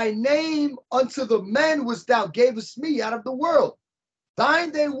thy name unto the men which thou gavest me out of the world.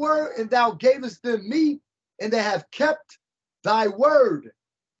 Thine they were, and thou gavest them me, and they have kept thy word.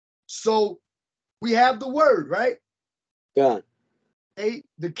 So we have the word, right? Yeah. Hey,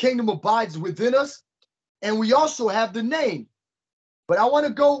 the kingdom abides within us, and we also have the name. But I want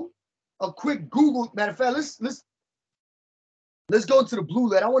to go a quick Google. Matter of fact, let's go into the blue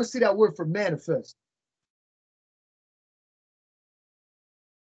letter. I want to see that word for manifest.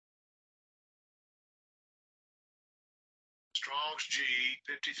 Strong's G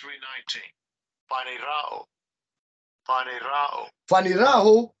 5319. Fanirao.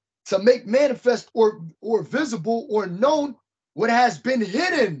 Fanirao, to make manifest or visible or known what has been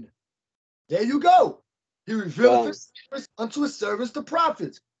hidden. There you go. He revealed his secrets unto his servants, the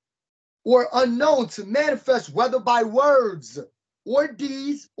prophets, or unknown, to manifest whether by words or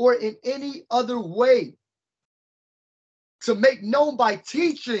deeds or in any other way. To make known by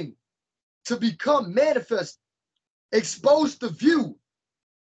teaching, to become manifest, exposed to view,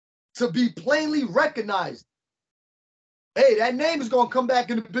 to be plainly recognized. Hey, that name is going to come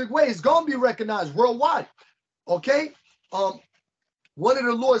back in a big way. It's going to be recognized worldwide. Okay? One of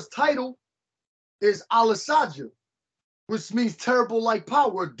the Lord's title is Alasaja, which means terrible like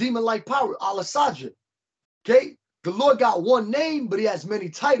power, demon like power, Alasaja. Okay? The Lord got one name, but he has many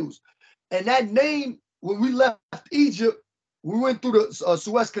titles. And that name, when we left Egypt, we went through the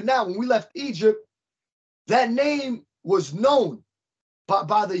Suez Canal. When we left Egypt, that name was known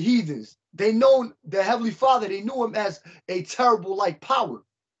by the heathens. They known the Heavenly Father. They knew him as a terrible like power.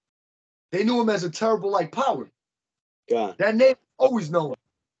 They knew him as a terrible like power. God. That name always known.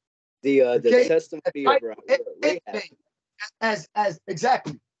 The testimony of Rahab. As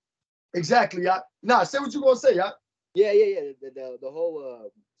exactly. Nah, say what you gonna say, yeah. Yeah. The whole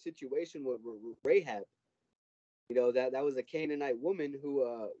situation with Rahab. You know, that was a Canaanite woman who,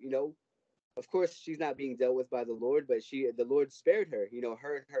 you know, of course she's not being dealt with by the Lord, but the Lord spared her. You know,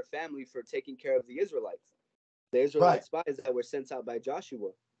 her and her family for taking care of the Israelites. The Israelite spies that were sent out by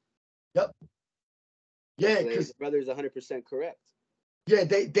Joshua. Yep. Yeah, because the brother is 100% correct. Yeah,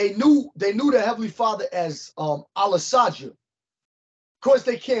 they knew the Heavenly Father as Alasaja. Of course,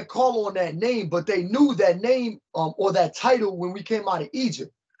 they can't call on that name, but they knew that name or that title when we came out of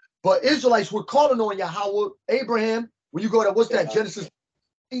Egypt. But Israelites were calling on Yahawah. Abraham, when you go to Genesis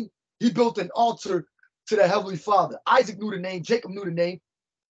 15, he built an altar to the Heavenly Father. Isaac knew the name. Jacob knew the name.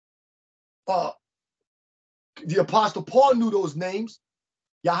 The Apostle Paul knew those names.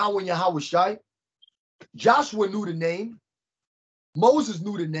 Yahawah and Yahawashi. Joshua knew the name. Moses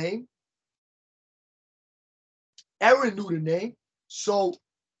knew the name. Aaron knew the name. So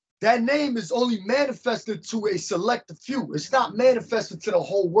that name is only manifested to a select few. It's not manifested to the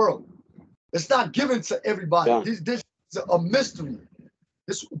whole world. It's not given to everybody. Yeah. This is a mystery.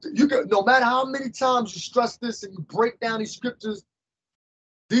 No matter how many times you stress this and you break down these scriptures,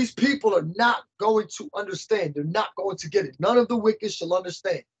 These people are not going to understand. They're not going to get it. None of the wicked shall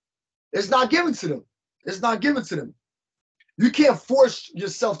understand. It's not given to them. It's not given to them. You can't force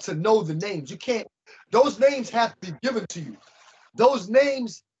yourself to know the names. You can't. Those names have to be given to you. Those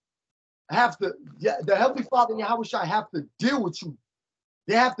names have to, the Heavenly Father and Yahawashi have to deal with you.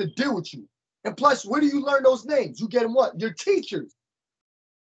 They have to deal with you. And plus, where do you learn those names? You get them what? Your teachers.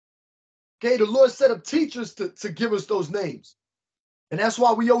 Okay, the Lord set up teachers to give us those names. And that's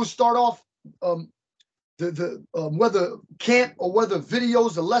why we always start off whether camp or whether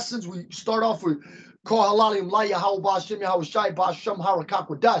videos or lessons, we start off with call HALALYAM, Yahawah, BAHASHAM, Yahawashi, BAHASHAM, Rawchaa,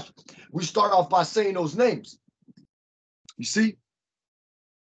 Qadash. We start off by saying those names. You see?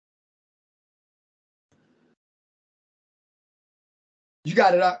 You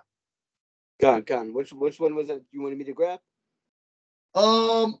got it out. Con. Which one was it you wanted me to grab?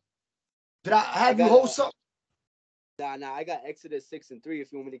 Did I have you hold something? Nah, I got Exodus 6 and 3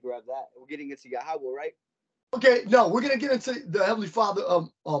 if you want me to grab that. We're getting into Yahawah, right? Okay, no, we're gonna get into the Heavenly Father.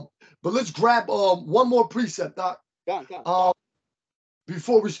 But let's grab one more precept, Doc.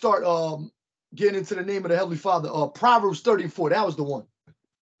 Before we start getting into the name of the Heavenly Father. Proverbs 34, that was the one.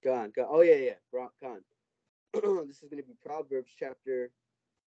 Con. Oh yeah. Con. This is gonna be Proverbs chapter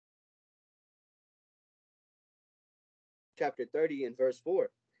 30 and verse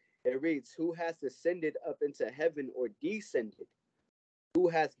 4. It reads, who hath ascended up into heaven or descended? Who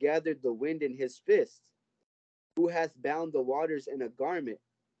hath gathered the wind in his fist? Who hath bound the waters in a garment?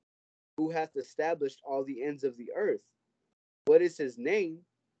 Who hath established all the ends of the earth? What is his name?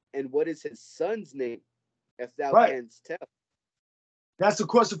 And what is his son's name? If thou canst tell. That's a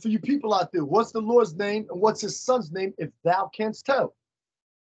question for you people out there. What's the Lord's name and what's his son's name if thou canst tell?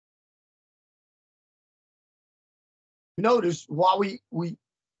 You notice why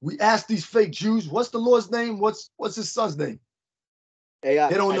we ask these fake Jews, what's the Lord's name? What's his son's name? Hey,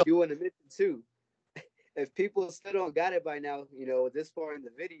 they don't know. I do want to mention too, if people still don't got it by now, this far in the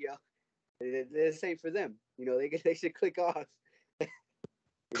video, this ain't for them. They should click off.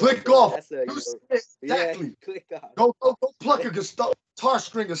 Click off. Exactly. Click off. Go pluck a guitar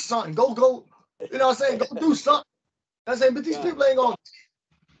string or something. Go. You know what I'm saying? Go do something. I'm saying, but these people ain't gonna.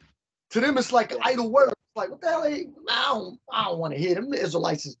 To them, it's like idle words. Like, what the hell? I don't want to hear them. The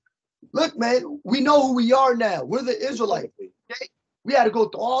Israelites. Look, man, we know who we are now. We're the Israelites. Okay? We had to go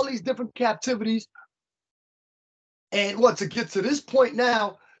through all these different captivities. And to get to this point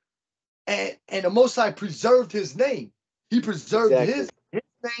now, and the Most High preserved his name. He preserved his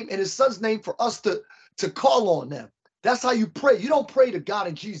name and his son's name for us to call on them. That's how you pray. You don't pray to God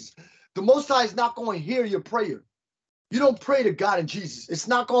and Jesus. The Most High is not going to hear your prayer. You don't pray to God and Jesus. It's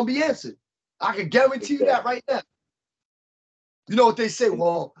not going to be answered. I can guarantee you that right now. You know what they say?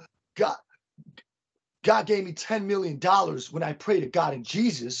 Well, God gave me $10 million when I prayed to God and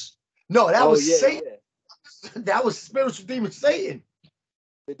Jesus. No, that was Satan. Yeah. That was spiritual demon Satan.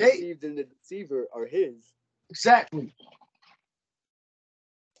 The deceived and the deceiver are his. Exactly.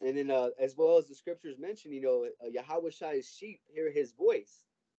 And then, as well as the scriptures mention, Yahawashi's sheep hear his voice.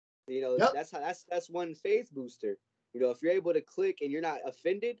 That's one faith booster. If you're able to click and you're not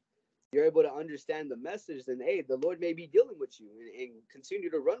offended, you're able to understand the message, then hey, the Lord may be dealing with you and continue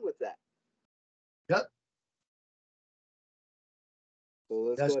to run with that. Yep.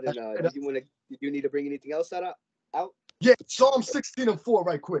 So let's go ahead and did you need to bring anything else out? Yeah, Psalm 16 and 4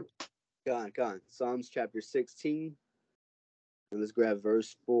 right quick. Con. Psalms chapter 16. And let's grab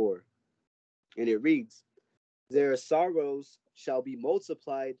verse 4. And it reads, their sorrows shall be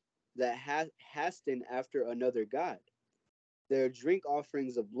multiplied that hasten after another God. Their drink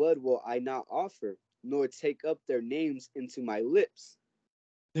offerings of blood will I not offer, nor take up their names into my lips.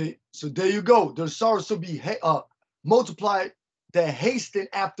 So there you go. Their sorrows shall be multiplied that hasten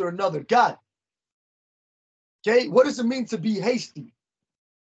after another God. Okay, what does it mean to be hasty?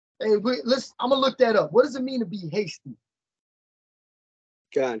 Hey, I'm gonna look that up. What does it mean to be hasty?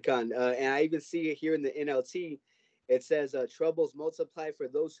 Con. And I even see it here in the NLT. It says, troubles multiply for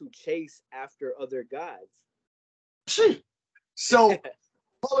those who chase after other gods. So,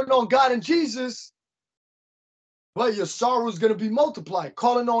 calling on God and Jesus, well, your sorrow is going to be multiplied.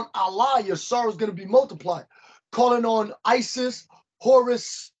 Calling on Allah, your sorrow is going to be multiplied. Calling on Isis,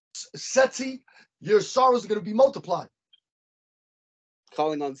 Horus, Seti, your sorrow is going to be multiplied.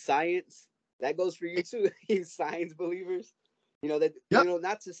 Calling on science, that goes for you too, you science believers.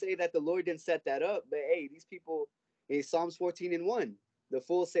 Not to say that the Lord didn't set that up, but hey, these people, Psalms 14 and 1, the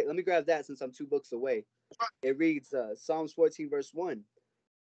full say. Let me grab that since I'm 2 books away. It reads Psalms 14 verse 1.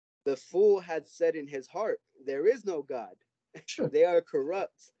 The fool hath said in his heart, there is no God. Sure. They are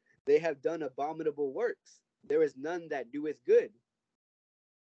corrupt. They have done abominable works. There is none that doeth good.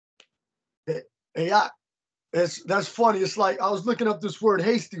 Yeah, that's funny. It's like I was looking up this word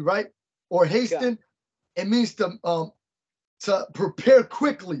hasty, right? Or hasten. It means to prepare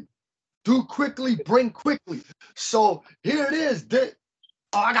quickly, do quickly, bring quickly. So here it is.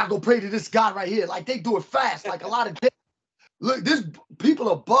 I gotta go pray to this God right here. Like they do it fast. Like a lot of look, this people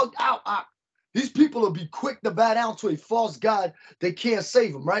are bugged out. These people will be quick to bow down to a false God. They can't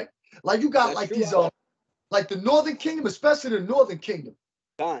save them, right? Like you got like these like the Northern Kingdom, especially the Northern Kingdom.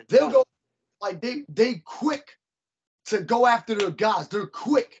 They'll go like they quick to go after their gods. They're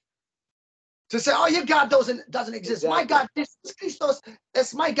quick to say, "Oh, your God doesn't exist. My God, Jesus Christos,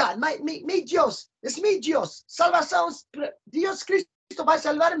 es my God. Mi Dios, es mi Dios. Salvación, Dios Cristo va a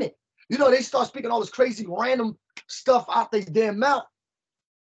salvarme." You know, they start speaking all this crazy, random stuff out their damn mouth.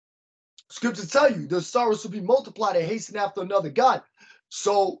 Scriptures tell you the sorrows will be multiplied and hasten after another God.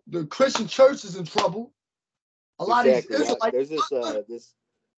 So the Christian church is in trouble. A lot of these Israelites. There's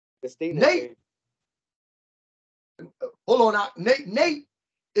this thing. Nate, hold on now. Nate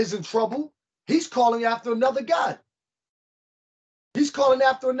is in trouble. He's calling after another God. He's calling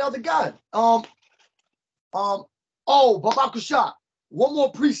after another God. Oh, Babakusha. One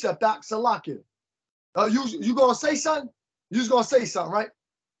more precept, Doc Salakia. You gonna say something? You just gonna say something, right?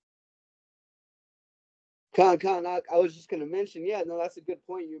 Khan, I was just gonna mention, that's a good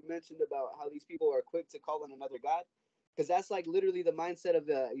point you mentioned about how these people are quick to call on another God, because that's like literally the mindset of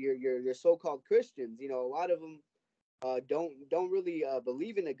your so-called Christians. You know, a lot of them don't really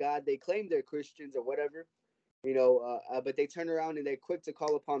believe in a God. They claim they're Christians or whatever, you know, but they turn around and they're quick to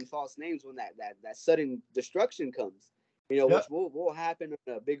call upon false names when that sudden destruction comes. You know, which will happen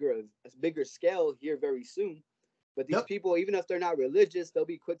on a bigger scale here very soon. But these people, even if they're not religious, they'll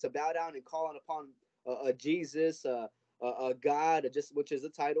be quick to bow down and call upon a Jesus, a God, which is a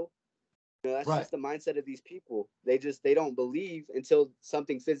title. You know, that's just the mindset of these people. They don't believe until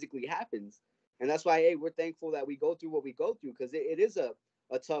something physically happens. And that's why, hey, we're thankful that we go through what we go through, because it is a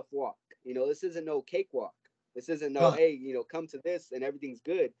tough walk. You know, this isn't no cakewalk. This isn't no, hey, you know, come to this and everything's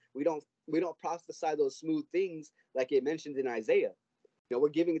good. We don't prophesy those smooth things like it mentioned in Isaiah. You know, we're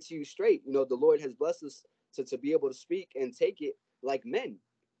giving it to you straight. You know, the Lord has blessed us to be able to speak and take it like men.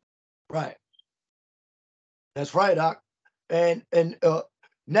 Right. That's right, Doc. And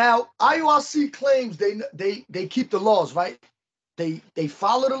now IURC claims they keep the laws, right? They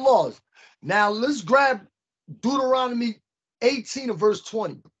follow the laws. Now let's grab Deuteronomy 18 and verse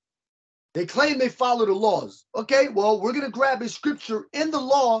 20. They claim they follow the laws. Okay, well, we're gonna grab a scripture in the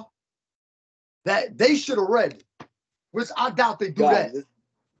law that they should have read, which I doubt they do that.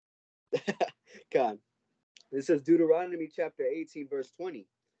 God. This says Deuteronomy chapter 18, verse 20.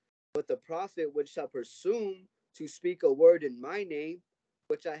 But the prophet which shall presume to speak a word in my name,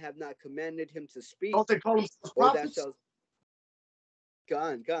 which I have not commanded him to speak, don't they call them prophets?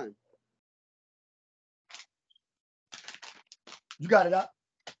 Gone. You got it up.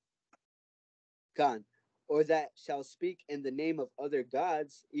 Gone. Or that shall speak in the name of other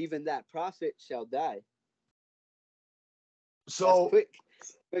gods, even that prophet shall die. So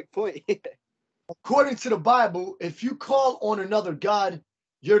quick point. According to the Bible, if you call on another God,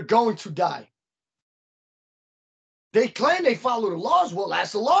 you're going to die. They claim they follow the laws. Well,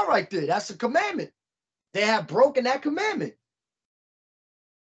 that's the law right there. That's a commandment. They have broken that commandment.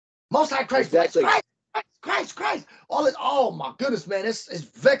 Most High Christ, exactly. Christ. All this, oh my goodness, man. It's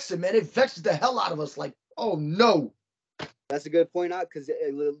vexing, man. It vexes the hell out of us. Like, oh no. That's a good point out, because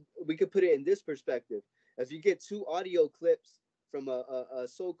we could put it in this perspective. If you get two audio clips from a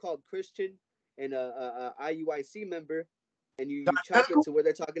so-called Christian and a IUIC member, and you chop it to where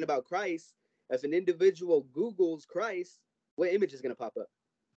they're talking about Christ, if an individual Googles Christ, what image is going to pop up?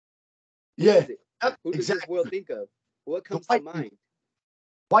 Who does this world think of? What comes to mind?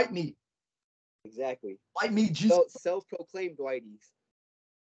 White meat. Exactly. White meat Jesus. Self-proclaimed whiteys.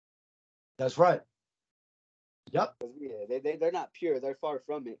 That's right. Yep. Yeah, they're not pure. They're far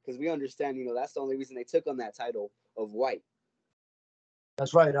from it, because we understand, you know, that's the only reason they took on that title of white.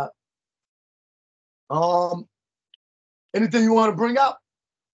 That's right. Anything you want to bring up?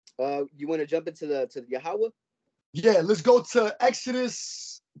 You want to jump into the Yahawah? Yeah, let's go to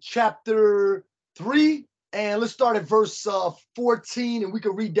Exodus chapter 3, and let's start at verse 14, and we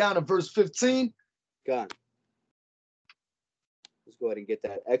can read down to verse 15. Gone. Let's go ahead and get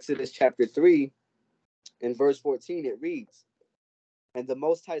that. Exodus chapter 3, in verse 14, it reads, And the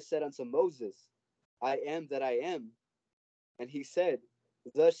Most High said unto Moses, I am that I am. And he said,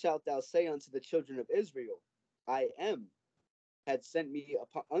 Thus shalt thou say unto the children of Israel, I am, had sent me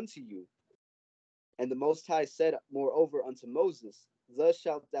unto you. And the Most High said moreover unto Moses, Thus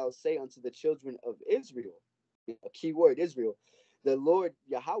shalt thou say unto the children of Israel, a key word, Israel, the Lord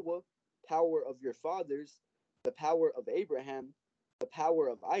Yahawah power of your fathers, the power of Abraham, the power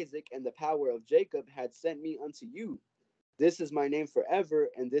of Isaac, and the power of Jacob had sent me unto you. This is my name forever,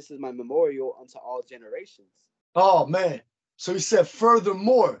 and this is my memorial unto all generations. Oh man. So he said,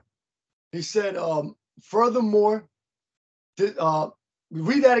 furthermore. He said, furthermore,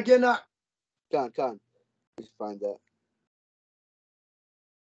 read that again now. Con. Let's find that.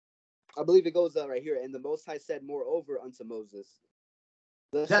 I believe it goes right here. And the Most High said, moreover, unto Moses,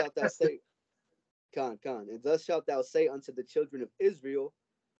 thus shalt thou say, and thus shalt thou say unto the children of Israel,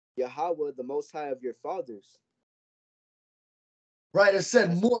 Yahawah, the Most High of your fathers. Right, it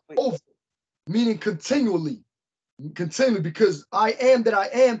said moreover, meaning continually, because I am that I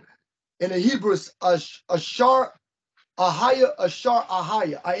am. In the Hebrew, it's Ashar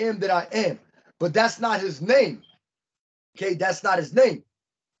Ahaya. I am that I am. But that's not his name. Okay, that's not his name.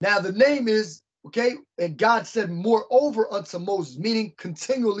 Now the name is, okay, and God said moreover unto Moses, meaning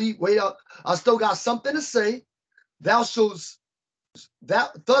continually. Wait up, I still got something to say. Thus shalt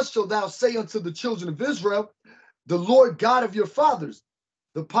thou say unto the children of Israel, the Lord God of your fathers,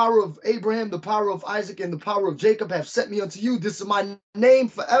 the power of Abraham, the power of Isaac, and the power of Jacob have sent me unto you. This is my name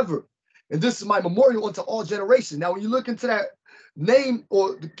forever, and this is my memorial unto all generations. Now, when you look into that name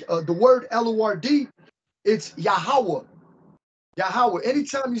or the word L-O-R-D, it's Yahawah. Yahawah.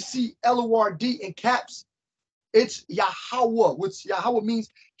 Anytime you see L-O-R-D in caps, it's Yahawah, which Yahawah means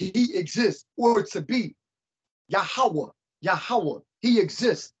he exists or to be. Yahawah. He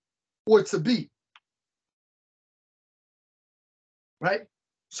exists or to be. Right?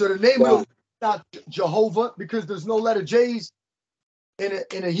 So the name of not Jehovah because there's no letter J's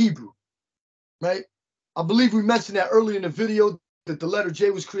in a Hebrew. Right? I believe we mentioned that earlier in the video that the letter J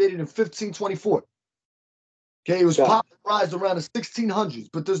was created in 1524. Okay, it was popularized around the 1600s,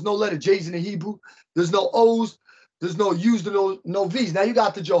 but there's no letter J's in the Hebrew. There's no O's, there's no U's, no V's. Now you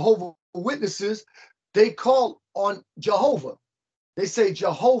got the Jehovah Witnesses. They call on Jehovah. They say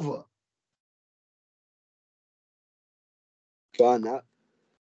Jehovah. God, not.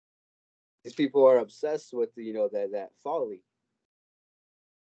 These people are obsessed with that folly.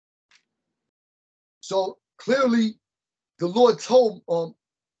 So clearly, the Lord told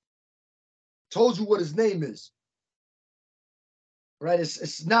you what his name is. Right?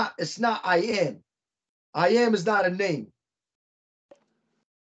 It's not I am. I am is not a name.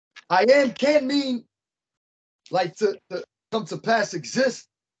 I am can mean like to come to pass, exist,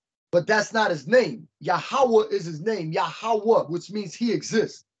 but that's not his name. Yahawah is his name. Yahawah, which means he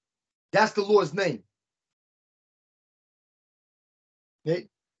exists. That's the Lord's name. Okay?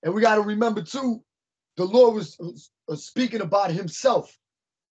 And we got to remember too, the Lord was speaking about himself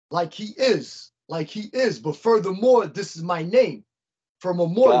like he is. But furthermore, this is my name for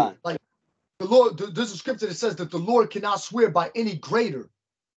memorial. Like the Lord, there's a scripture that says that the Lord cannot swear by any greater.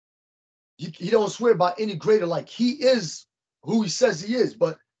 He don't swear by any greater, like he is who he says he is,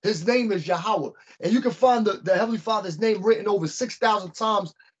 but his name is Yahawah. And you can find the Heavenly Father's name written over 6,000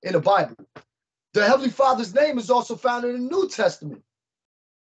 times in the Bible. The Heavenly Father's name is also found in the New Testament.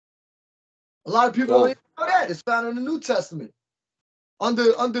 A lot of people don't even know that. It's found in the New Testament. Under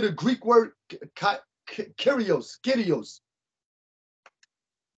the Greek word Kyrios.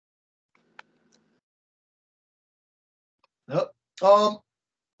 Yep.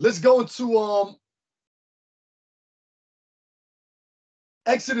 Let's go into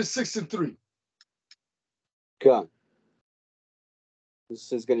Exodus 6:3. Come.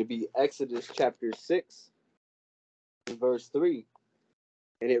 This is going to be Exodus chapter 6, verse 3.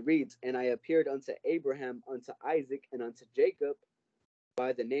 And it reads, and I appeared unto Abraham, unto Isaac, and unto Jacob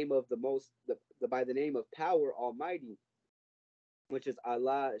by the name of by the name of power almighty, which is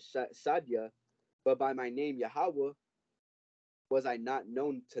Allah Shadia, but by my name Yahawah was I not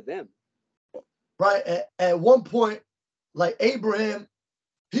known to them. Right. At one point, like Abraham,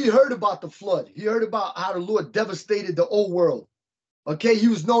 he heard about the flood. He heard about how the Lord devastated the old world. Okay, he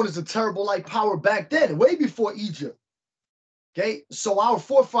was known as a terrible light power back then, way before Egypt. Okay, so our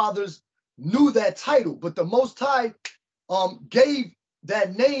forefathers knew that title, but the Most High gave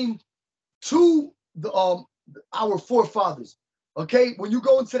that name to the our forefathers. Okay, when you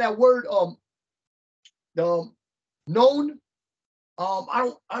go into that word known,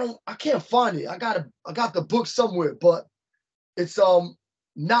 I can't find it. I got the book somewhere, but it's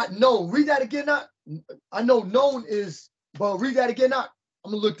not known. Read that again. I know known is, but read that again. I'm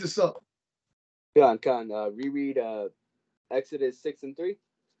gonna look this up. Con, reread Exodus 6:3.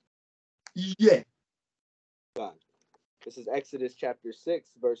 Yeah. Con. This is Exodus chapter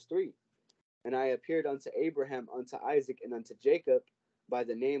 6, verse 3. And I appeared unto Abraham, unto Isaac, and unto Jacob by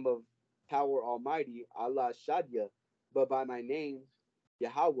the name of power almighty, Allah Shadia, but by my name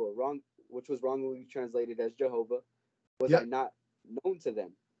Yahawah, which was wrongly translated as Jehovah, was Yep. I not known to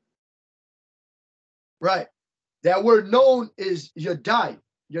them. Right. That word known is Yadai.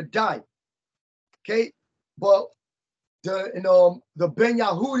 Yadai. Okay. But the Ben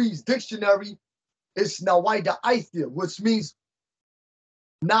Yahudi's dictionary is Nawaida Aithia, which means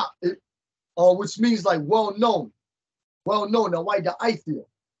which means like well known. Well known, Nawaida Aithia.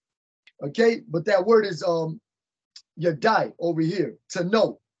 Okay, but that word is Yadai over here, to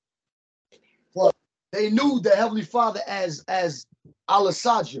know. Well, they knew the Heavenly Father as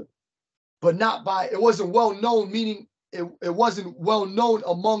Alasaja, but not by, it wasn't well known, meaning it wasn't well known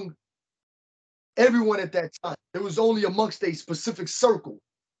among everyone at that time. It was only amongst a specific circle.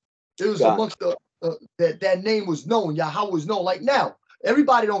 It was amongst that name was known. Yahawah was known. Like now,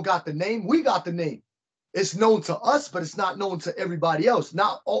 everybody don't got the name. We got the name. It's known to us, but it's not known to everybody else.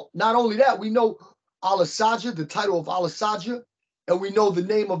 Not only that, we know Alasaja, the title of Alasaja, and we know the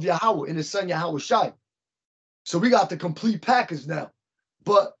name of Yahawah and his son Yahawashi. So we got the complete package now.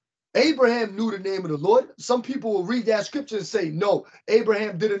 But Abraham knew the name of the Lord. Some people will read that scripture and say, no,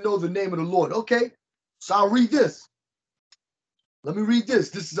 Abraham didn't know the name of the Lord. Okay, so I'll read this. Let me read this.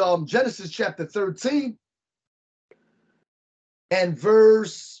 This is Genesis chapter 13 and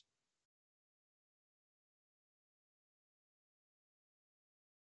verse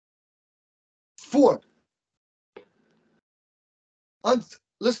 4.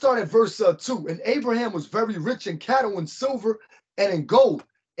 Let's start at verse 2. And Abraham was very rich in cattle and silver and in gold.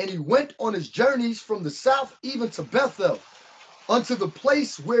 And he went on his journeys from the south even to Bethel, unto the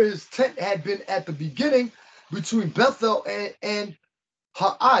place where his tent had been at the beginning, between Bethel and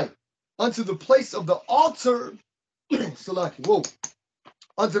Hai, unto the place of the altar, unto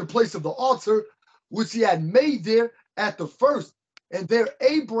the place of the altar, which he had made there at the first. And there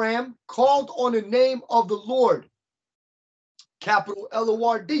Abraham called on the name of the Lord, capital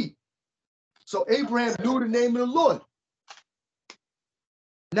L-O-R-D. So Abraham knew the name of the Lord.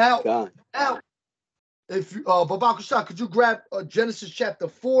 Now, if you, Baba Kusha, could you grab Genesis chapter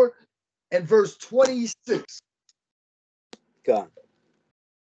 4 and verse 26? God.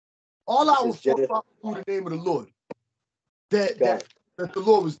 All our forefathers knew the name of the Lord that the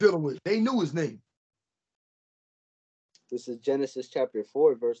Lord was dealing with. They knew his name. This is Genesis chapter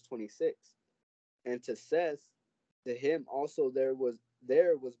 4, verse 26. And to Seth, to him also there was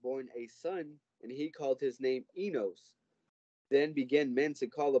born a son, and he called his name Enos. Then began men to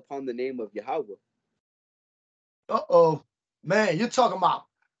call upon the name of Yahawah. Man, you're talking about,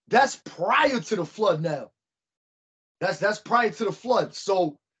 that's prior to the flood now. That's prior to the flood.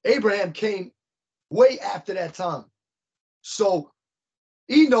 So Abraham came way after that time. So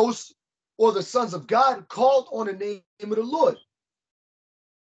Enos, or the sons of God, called on the name of the Lord.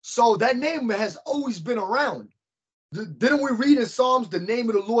 So that name has always been around. Didn't we read in Psalms, the name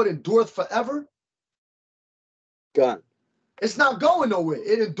of the Lord endureth forever? God. It's not going nowhere.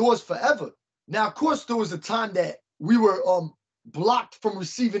 It endures forever. Now, of course, there was a time that we were blocked from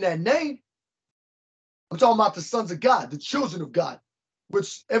receiving that name. I'm talking about the sons of God, the children of God,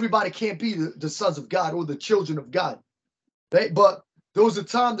 which everybody can't be the sons of God or the children of God. Right? But there was a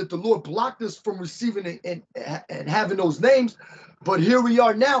time that the Lord blocked us from receiving it and having those names. But here we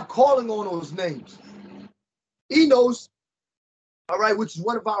are now calling on those names. Enos, all right, which is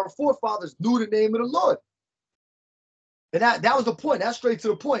one of our forefathers, knew the name of the Lord. And that was the point. That's straight to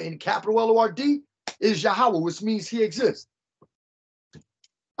the point. And capital L-O-R-D is Yahawah, which means he exists.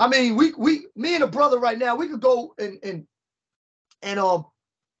 I mean, me and a brother right now, we could go and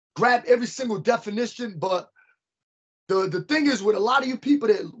grab every single definition, but the thing is, with a lot of you people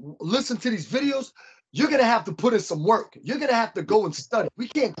that listen to these videos, you're gonna have to put in some work. You're gonna have to go and study. We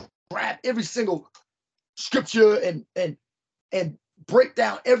can't grab every single scripture and break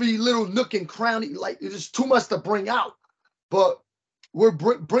down every little nook and cranny. Like, it's just too much to bring out. But we're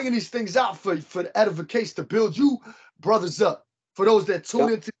bringing these things out for the edification, to build you brothers up. For those that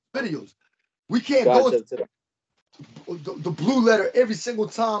tune into these videos, we can't go into the blue letter every single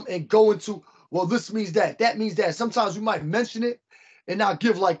time and go into, well, this means that, that means that. Sometimes we might mention it and not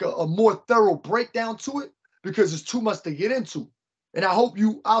give like a more thorough breakdown to it, because it's too much to get into. And I hope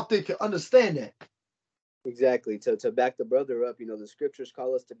you out there can understand that. Exactly. To back the brother up, the scriptures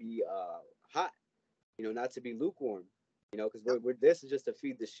call us to be hot, not to be lukewarm, because we're this is just to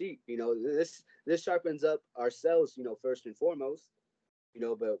feed the sheep. This sharpens up ourselves, first and foremost,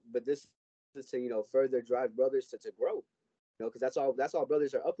 but this is to, further drive brothers to grow, because that's all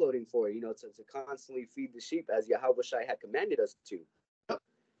brothers are uploading for, to constantly feed the sheep as Yahawashi had commanded us to.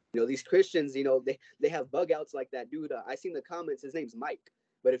 These Christians, they have bug outs like that dude. I seen the comments, his name's Mike.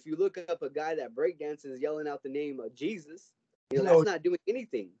 But if you look up a guy that breakdances yelling out the name of Jesus, You know, that's not doing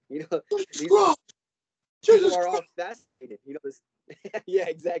anything. You know, these people are all fascinated. You know, this, yeah,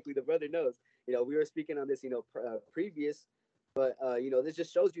 exactly. The brother knows. You know, we were speaking on this, you know, previous, but you know, this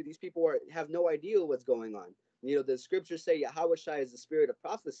just shows you these people have no idea what's going on. You know, the scriptures say Yahawashi is the spirit of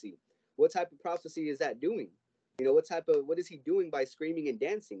prophecy. What type of prophecy is that doing? You know, what is he doing by screaming and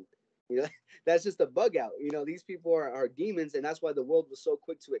dancing? You know, that's just a bug out. You know, these people are demons, and that's why the world was so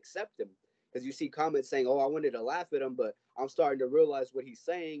quick to accept him. Because you see comments saying, "Oh, I wanted to laugh at him, but I'm starting to realize what he's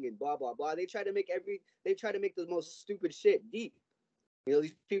saying," and blah blah blah. They try to make the most stupid shit deep. You know,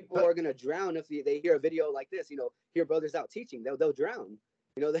 these people are gonna drown if they hear a video like this. You know, hear brothers out teaching, they'll drown.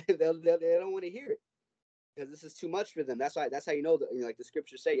 You know, they don't want to hear it because this is too much for them. That's how you know that, you know, like the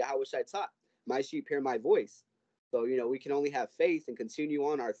scriptures say, Yahawashi taught, "My sheep hear my voice." So, you know, we can only have faith and continue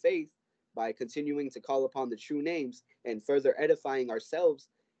on our faith by continuing to call upon the true names and further edifying ourselves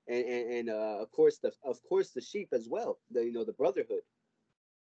and of course the sheep as well, the brotherhood.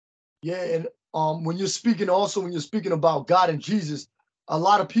 Yeah, and when you're speaking about God and Jesus, a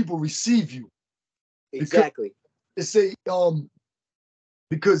lot of people receive you. Exactly.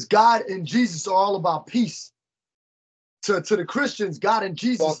 Because God and Jesus are all about peace. To the Christians, God and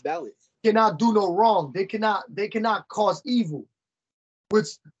Jesus cannot do no wrong. They cannot cause evil,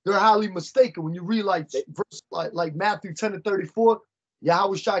 which they're highly mistaken. When you read verse like Matthew 10:34,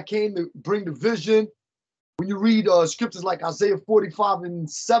 Yahawashi came to bring the vision. When you read scriptures like Isaiah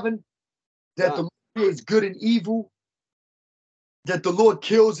 45:7, that the Lord creates good and evil, that the Lord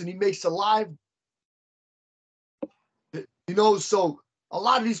kills and he makes alive. You know, so a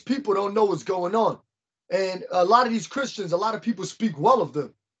lot of these people don't know what's going on. And a lot of these Christians, a lot of people speak well of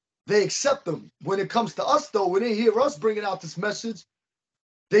them. They accept them. When it comes to us, though, when they hear us bringing out this message,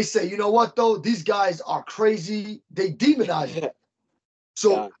 they say, you know what, though? These guys are crazy. They demonize it.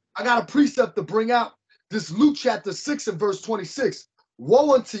 So I got a precept to bring out. This Luke chapter 6 and verse 26.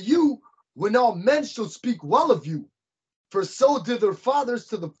 Woe unto you when all men shall speak well of you, for so did their fathers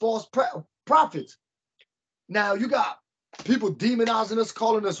to the false prophets. Now, you got people demonizing us,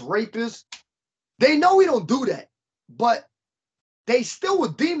 calling us rapists. They know we don't do that, but they still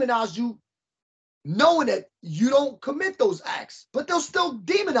would demonize you knowing that you don't commit those acts, but they'll still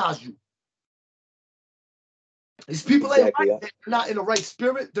demonize you. These people ain't right. They're not in the right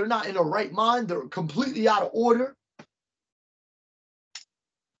spirit. They're not in the right mind. They're completely out of order.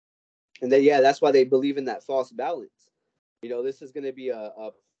 And then, that's why they believe in that false balance. You know, this is going to be a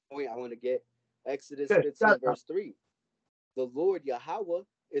point I want to get. Exodus 15 verse 3. The Lord Yahawah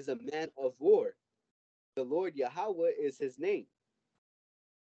is a man of war. The Lord Yahawah is his name.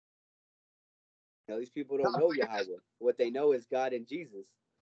 Now, these people don't know Yahawah. What they know is God and Jesus.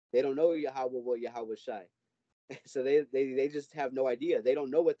 They don't know Yahawah or Yahawashi. So they just have no idea. They don't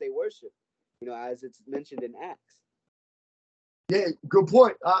know what they worship, you know, as it's mentioned in Acts. Yeah, good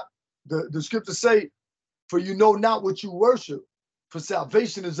point. The scriptures say, for you know not what you worship, for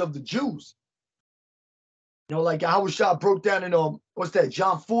salvation is of the Jews. You know, like Yahawashi broke down in what's that,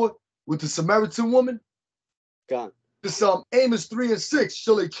 John 4 with the Samaritan woman? God. This Amos 3 and 6.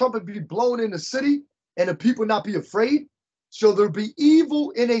 Shall a trumpet be blown in the city, and the people not be afraid? Shall there be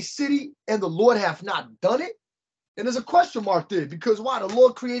evil in a city, and the Lord hath not done it? And there's a question mark there, because why? The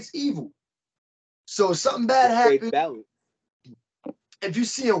Lord creates evil. So if something bad happens, if you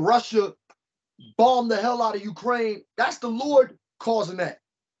see Russia bomb the hell out of Ukraine, that's the Lord causing that.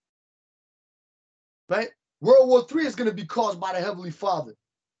 Right? World War III is going to be caused by the Heavenly Father.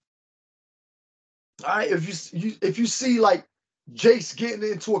 All right, if you see like Jace getting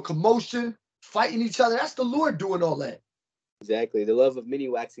into a commotion, fighting each other, that's the Lord doing all that. Exactly, the love of many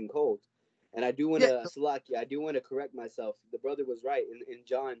waxing cold. And I do want to, Salaki, I do want to correct myself. The brother was right in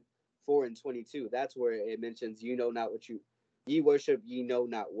John 4 and 22. That's where it mentions, you know not what ye worship, ye know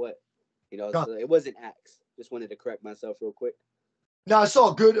not what. You know, so it wasn't Acts. Just wanted to correct myself real quick. No, it's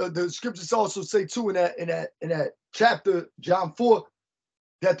all good. The scriptures also say too in that chapter, John 4,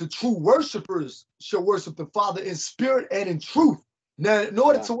 that the true worshipers shall worship the Father in spirit and in truth. Now, in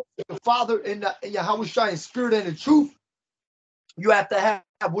order to worship the Father in Yahawashi in spirit and in truth, you have to have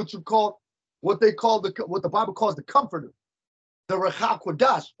what the Bible calls the Comforter, the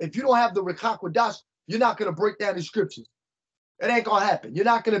Qadash. If you don't have the Qadash, you're not going to break down the scriptures. It ain't going to happen. You're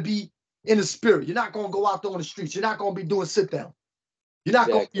not going to be in the spirit. You're not going to go out there on the streets. You're not going to be doing sit down. You're not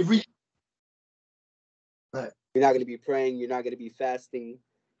going to be reading. Right. You're not going to be praying. You're not going to be fasting.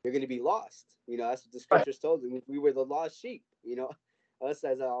 You're going to be lost. You know, that's what the scriptures told us. We were the lost sheep. You know, us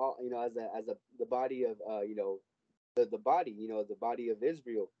as the body of the body. You know, the body of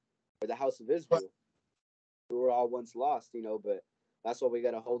Israel, or the house of Israel. We were all once lost. You know, but that's why we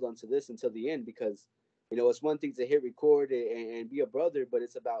got to hold on to this until the end, because You know, it's one thing to hit record and be a brother, but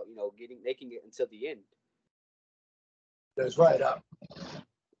it's about, you know, making it until the end. That's right.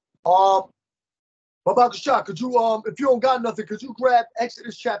 BAHASHAM, could you if you don't got nothing, could you grab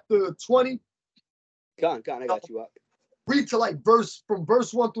Exodus chapter 20? Con, I got you up. Read to like verse 1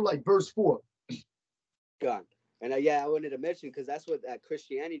 through like verse 4. Con. And yeah, I wanted to mention, because that's what that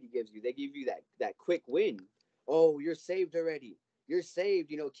Christianity gives you. They give you that quick win. Oh, you're saved already. You're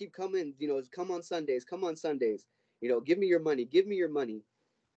saved. You know, keep coming. You know, come on Sundays. Come on Sundays. You know, give me your money. Give me your money.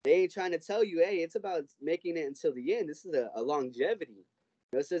 They ain't trying to tell you, hey, it's about making it until the end. This is a longevity.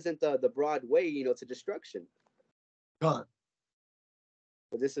 This isn't the broad way, you know, to destruction. Con.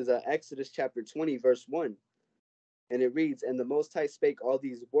 But this is Exodus chapter 20, verse 1. And it reads, and the Most High spake all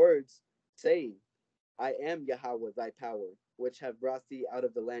these words, saying, I am Yahawah thy power, which have brought thee out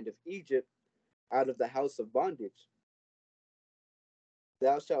of the land of Egypt, out of the house of bondage.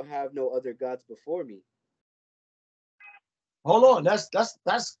 Thou shalt have no other gods before me. Hold on, that's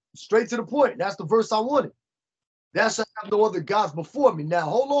straight to the point. That's the verse I wanted. Thou shalt have no other gods before me. Now,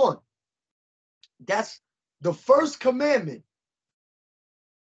 hold on. That's the first commandment.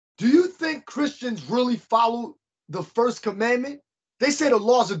 Do you think Christians really follow the first commandment? They say the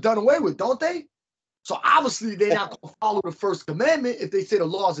laws are done away with, don't they? So obviously they're not going to follow the first commandment if they say the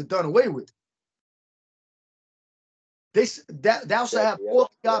laws are done away with. Thou shalt have no other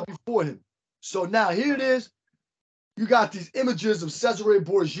God before him. So now here it is. You got these images of Cesare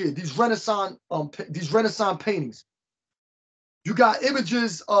Borgia, these Renaissance paintings. You got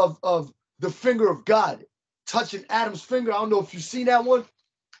images of the finger of God touching Adam's finger. I don't know if you've seen that one.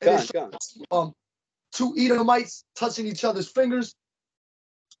 And two Edomites touching each other's fingers.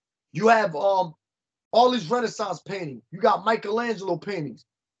 You have all these Renaissance paintings. You got Michelangelo paintings.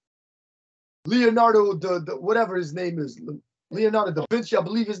 Leonardo, the whatever his name is, Leonardo da Vinci, I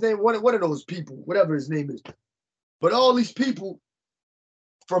believe his name. One of those people, whatever his name is. But all these people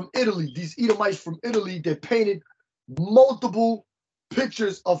from Italy, these Edomites from Italy, they painted multiple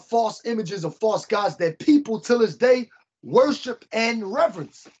pictures of false images of false gods that people till this day worship and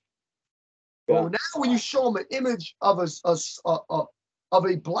reverence. But now when you show them an image of a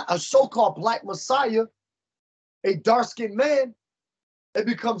so-called black Messiah, a dark-skinned man, it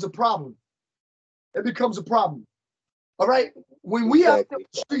becomes a problem. It becomes a problem. All right? When we out there in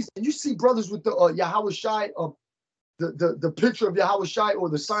the streets and you see brothers with the Yahawashi, the picture of Yahawashi or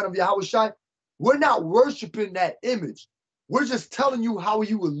the sign of Yahawashi, we're not worshiping that image. We're just telling you how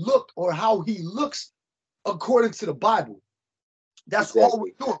he would look or how he looks according to the Bible. That's all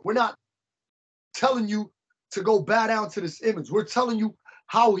we're doing. We're not telling you to go bow down to this image. We're telling you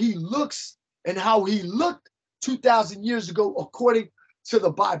how he looks and how he looked 2,000 years ago according to the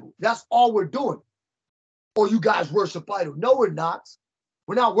Bible. That's all we're doing. Or you guys worship idols. No, we're not.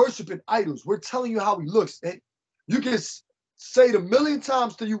 We're not worshiping idols. We're telling you how he looks. And you can say it a million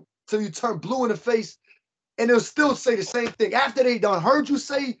times till you turn blue in the face, and they'll still say the same thing. After they done heard you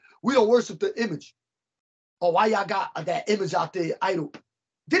say, we don't worship the image. Oh, why y'all got that image out there, idol?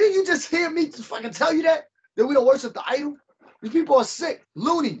 Didn't you just hear me just fucking tell you that we don't worship the idol? These people are sick.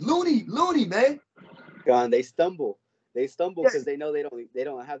 Loony, man. God, they stumble. They stumble because they know they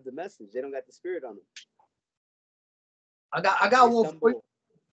don't have the message. They don't got the spirit on them. I got one for you.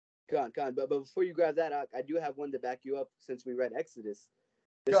 Con. But before you grab that, I do have one to back you up since we read Exodus.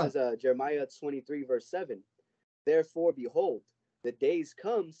 This is Jeremiah 23, verse 7. Therefore, behold, the days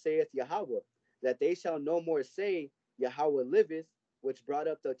come, saith Yahawah, that they shall no more say, Yahawah liveth, which brought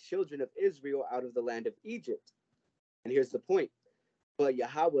up the children of Israel out of the land of Egypt. And here's the point. But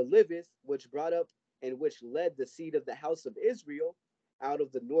Yahawah liveth, which brought up and which led the seed of the house of Israel out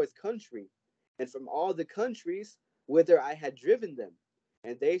of the north country, and from all the countries whither I had driven them,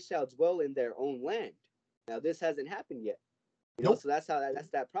 and they shall dwell in their own land. Now this hasn't happened yet. You know, so that's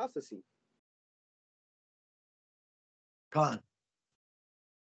that prophecy. God.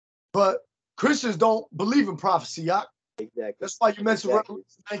 But Christians don't believe in prophecy, Yak. Exactly. That's why you mentioned Revelation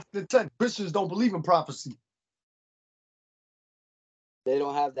 19:10. Christians don't believe in prophecy. They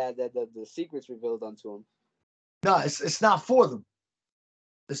don't have the secrets revealed unto them. No, it's not for them.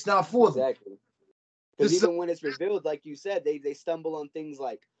 It's not for them. Exactly. Because even when it's revealed, like you said, they stumble on things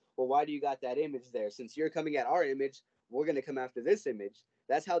like, well, why do you got that image there? Since you're coming at our image, we're going to come after this image.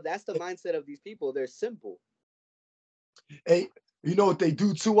 That's the mindset of these people. They're simple. Hey, you know what they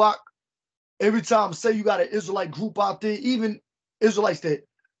do too, Ak? Every time, say you got an Israelite group out there, even Israelites that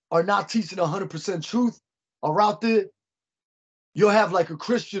are not teaching 100% truth are out there, you'll have like a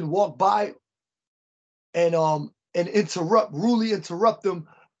Christian walk by and rudely interrupt them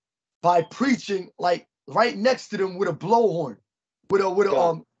by preaching like right next to them with a blowhorn, with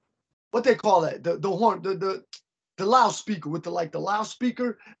a what they call that, the horn, the loudspeaker, with the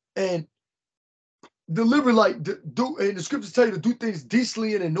loudspeaker, and deliver do, and the scriptures tell you to do things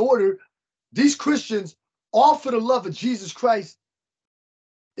decently and in order. These Christians, all for the love of Jesus Christ,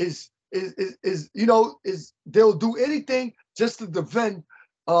 is they'll do anything just to defend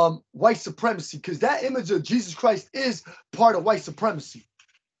white supremacy, because that image of Jesus Christ is part of white supremacy.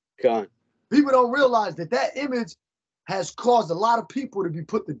 God. People don't realize that that image has caused a lot of people to be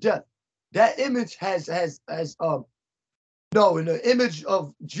put to death. That image has no, and the image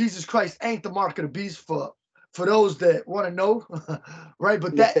of Jesus Christ ain't the mark of the beast for those that want to know, right?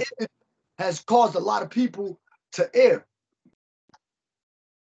 But that image has caused a lot of people to err,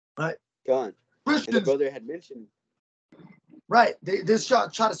 right? God. Christians, and the brother had mentioned, right? They try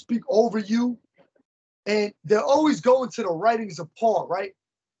to speak over you, and they're always going to the writings of Paul, right?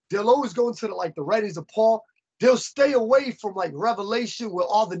 They'll always go into the writings of Paul. They'll stay away from Revelation, where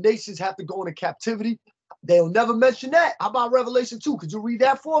all the nations have to go into captivity. They'll never mention that. How about Revelation 2? Could you read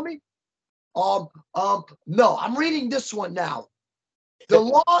that for me? No, I'm reading this one now. The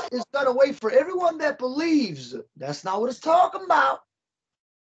law is done away for everyone that believes. That's not what it's talking about.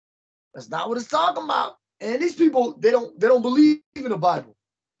 That's not what it's talking about. And these people, they don't believe in the Bible,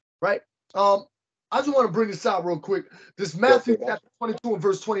 right? I just want to bring this out real quick. This Matthew chapter 22 and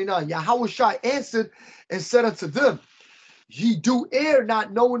verse 29. Yahawashi answered and said unto them, ye do err,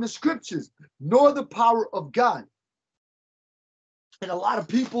 not knowing the scriptures, nor the power of God. And a lot of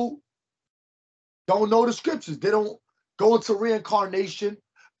people don't know the scriptures. They don't go into reincarnation,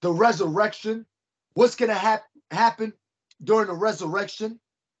 the resurrection, what's going to happen during the resurrection,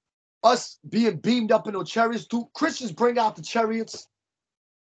 us being beamed up in those chariots. Do Christians bring out the chariots?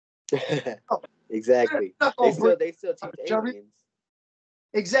 Exactly. They still teach aliens.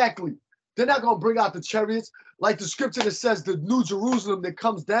 Exactly. They're not going to bring out the chariots. Like the scripture that says the New Jerusalem that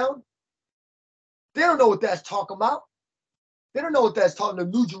comes down. They don't know what that's talking about. They don't know what that's talking. The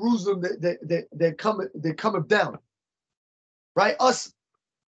New Jerusalem that cometh down. Right? Us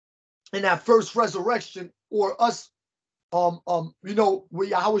in that first resurrection, or us where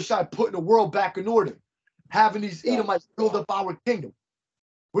Yahawashi putting the world back in order, having these Edomites build up our kingdom.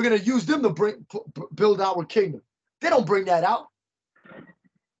 We're going to use them to build our kingdom. They don't bring that out.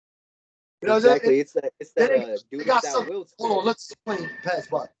 You know, exactly. It's that do they got without will. Hold on, let's pass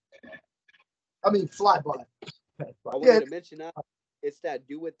by. Fly by. I wanted to mention that it's that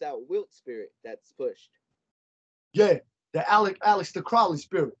do without wilt spirit that's pushed. Yeah, the Alex the Crowley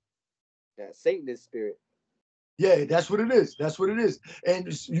spirit. That Satanist spirit. Yeah, that's what it is. That's what it is.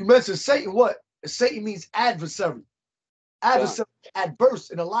 And you mentioned Satan. What? Satan means adversary. Adversary,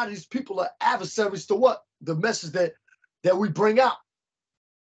 adverse, and a lot of these people are adversaries to what? The message that we bring out.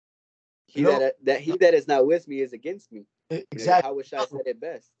 He that is not with me is against me. Exactly. How wish I said it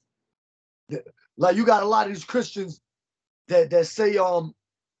best. Like you got a lot of these Christians that say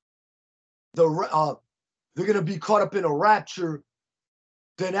they're gonna be caught up in a rapture.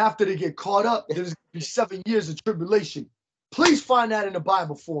 Then after they get caught up, there's gonna be 7 years of tribulation. Please find that in the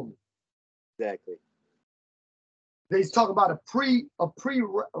Bible for me. Exactly. They talk about a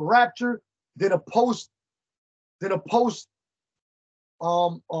pre-rapture, then a post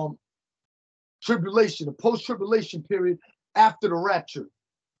tribulation, a post-tribulation period after the rapture.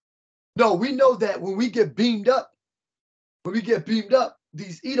 No, we know that when we get beamed up,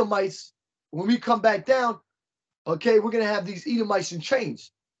 these Edomites, when we come back down, okay, we're gonna have these Edomites in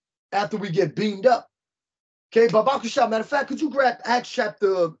chains after we get beamed up. Okay, Babakusha, matter of fact, could you grab Acts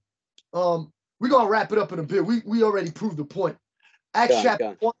chapter we're gonna wrap it up in a bit. We already proved the point. Acts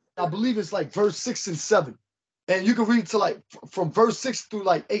chapter 1, I believe it's verse 6 and 7. And you can read to from verse 6 through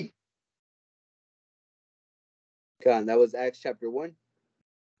 8. God, that was Acts chapter 1?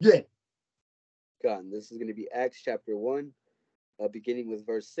 Yeah. God, this is gonna be Acts chapter 1, beginning with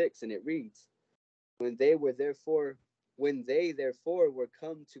verse 6, and it reads, When they therefore were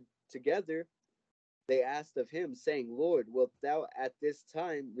come together, they asked of him, saying, Lord, wilt thou at this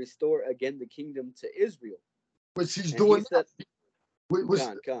time restore again the kingdom to Israel? Which he's doing now.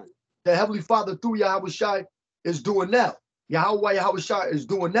 The Heavenly Father through Yahawashi is doing now. Yahawashi is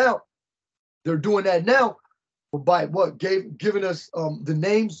doing now. They're doing that now. But by what? Giving us the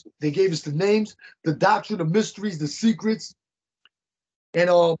names. They gave us the names, the doctrine, the mysteries, the secrets. And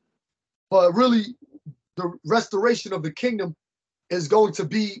but really the restoration of the kingdom is going to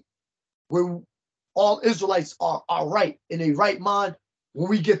be when all Israelites are right, in a right mind, when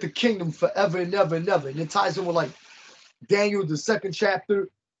we get the kingdom forever and never and never. And it ties in with Daniel, the 2nd chapter,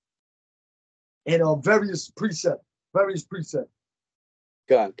 and various precepts.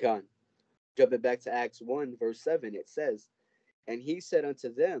 God. Jumping back to Acts 1, verse 7, it says, And he said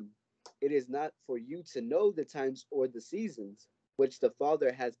unto them, it is not for you to know the times or the seasons which the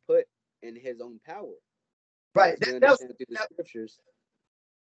Father has put in his own power. Right. That's through the scriptures.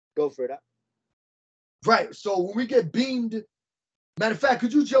 Go for it. Right. So when we get beamed, matter of fact,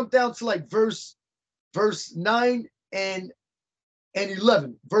 could you jump down to like verse 9 and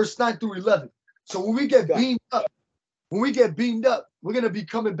 11, verse 9 through 11. So when we get beamed up, we're gonna be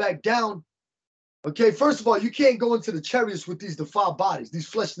coming back down. Okay, first of all, you can't go into the chariots with these defiled bodies, these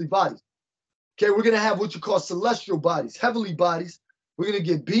fleshly bodies. Okay, we're gonna have what you call celestial bodies, heavenly bodies. We're gonna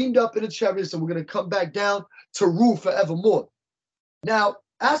get beamed up in the chariots, and we're gonna come back down to rule forevermore. Now,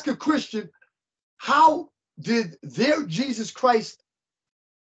 ask a Christian, how did their Jesus Christ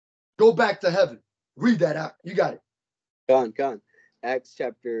go back to heaven? Read that out. You got it. Con. Acts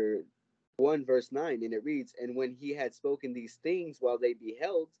chapter 1, verse 9, and it reads, and when he had spoken these things while they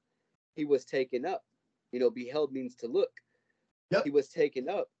beheld, he was taken up. Beheld means to look. Yep. He was taken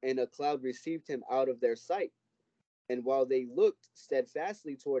up, and a cloud received him out of their sight. And while they looked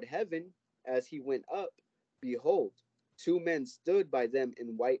steadfastly toward heaven as he went up, behold, 2 men stood by them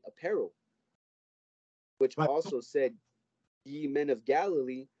in white apparel, which also said, ye men of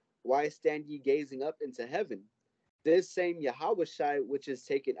Galilee, why stand ye gazing up into heaven? This same Yahawashi, which is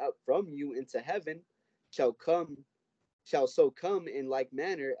taken up from you into heaven, shall so come in like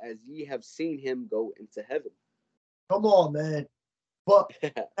manner as ye have seen him go into heaven. Come on, man. But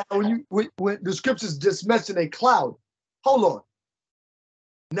when the scriptures just mention a cloud, hold on.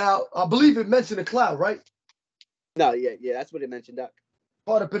 Now, I believe it mentioned a cloud, right? No, yeah, that's what it mentioned, Doc.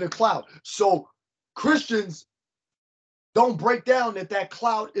 Caught up in a cloud. So Christians don't break down that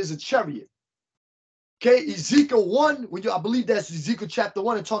cloud is a chariot. Okay, Ezekiel 1, I believe that's Ezekiel chapter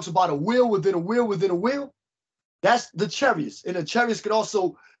 1, it talks about a wheel within a wheel within a wheel. That's the chariots. And the chariots could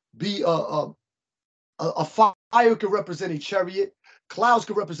also be a fire could represent a chariot. Clouds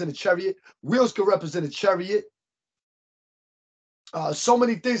could represent a chariot. Wheels could represent a chariot. So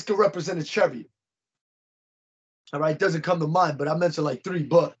many things could represent a chariot. All right, doesn't come to mind, but I mentioned like 3,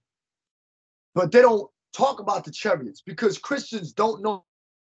 but they don't talk about the chariots because Christians don't know.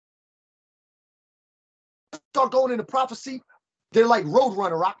 Start going into prophecy, they're like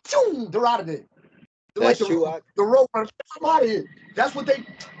Roadrunner, rock. They're out of there. They're That's like the Roadrunner. I'm out of here. That's what they.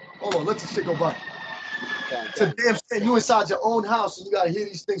 Hold on, let this shit go by. It's a damn shame. You inside your own house and you gotta hear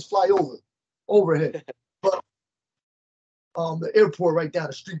these things fly overhead. But the airport right down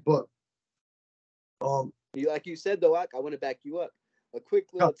the street, but like you said though, I want to back you up. A quick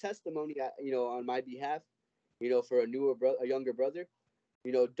little testimony, on my behalf, for a younger brother.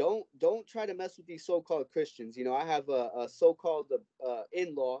 Don't try to mess with these so-called Christians. I have a so-called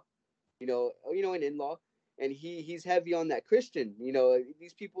in-law, an in-law, and he's heavy on that Christian.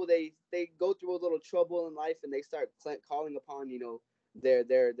 These people they go through a little trouble in life and they start calling upon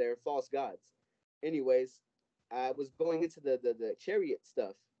their false gods. Anyways, I was going into the chariot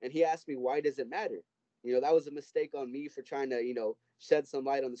stuff, and he asked me, why does it matter? That was a mistake on me for trying to shed some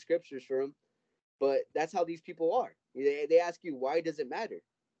light on the scriptures for him. But that's how these people are. They ask you, why does it matter?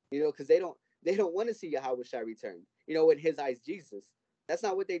 Because they don't want to see Yahawashi return. In his eyes, Jesus. That's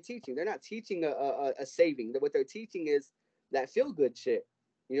not what they're teaching. They're not teaching a saving. What they're teaching is that feel-good shit.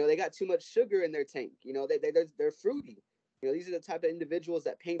 They got too much sugar in their tank. They're fruity. These are the type of individuals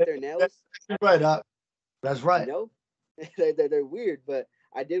that paint their nails. Right, that's right. They're weird, but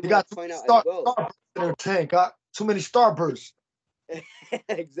I did want to point out as well. Starburst in their tank, too many Starbursts.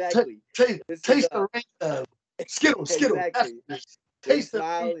 Exactly. Taste the rain. Skittles. Exactly. Taste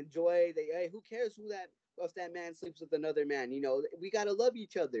smile, enjoy. Hey, who cares if that man sleeps with another man? We gotta love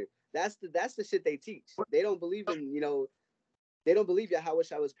each other. That's the shit they teach. They don't believe in they don't believe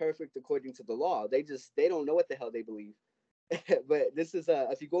Yahawashi was perfect according to the law. They don't know what the hell they believe. But this is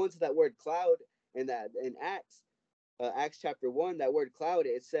if you go into that word cloud in Acts chapter 1, that word cloud,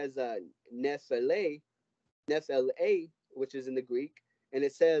 it says nephele, which is in the Greek, and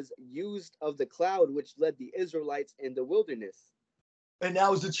it says used of the cloud which led the Israelites in the wilderness. And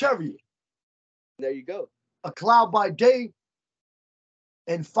that was the chariot. There you go. A cloud by day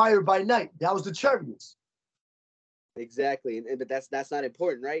and fire by night. That was the chariots. Exactly. But that's not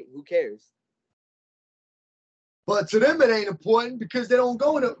important, right? Who cares? But to them it ain't important because they don't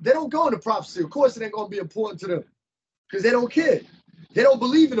go into prophecy. Of course it ain't gonna be important to them. Because they don't care. They don't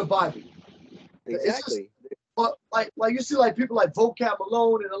believe in the Bible. Exactly. But like you see, like people like Vocab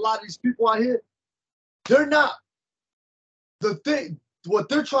Malone and a lot of these people out here, they're not the thing. What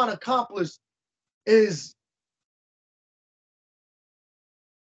they're trying to accomplish is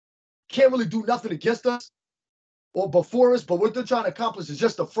can't really do nothing against us or before us. But what they're trying to accomplish is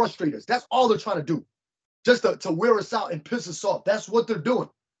just to frustrate us. That's all they're trying to do, just to wear us out and piss us off. That's what they're doing.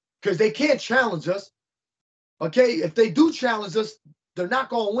 because they can't challenge us. Okay, if they do challenge us, they're not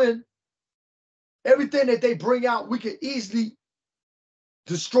going to win. Everything that they bring out, we can easily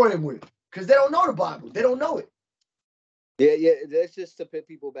destroy them with, because they don't know the Bible. They don't know it. Yeah. That's just to put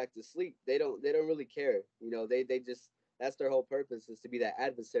people back to sleep. They don't really care. You know, they just, that's their whole purpose, is to be that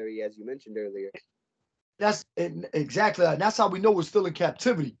adversary, as you mentioned earlier. That's exactly, and that's how we know we're still in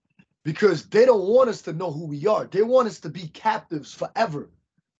captivity, because they don't want us to know who we are. They want us to be captives forever.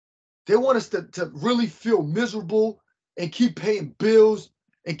 They want us to really feel miserable and keep paying bills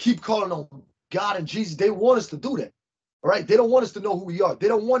and keep calling on God and Jesus. They want us to do that. All right. They don't want us to know who we are. They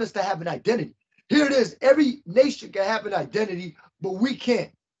don't want us to have an identity. Here it is. Every nation can have an identity, but we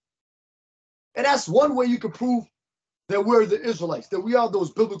can't. And that's one way you can prove that we're the Israelites, that we are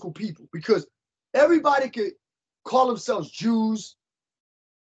those biblical people, because everybody could call themselves Jews.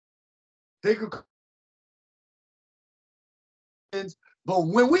 They could, but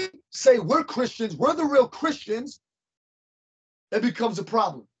when we say we're Christians, we're the real Christians, it becomes a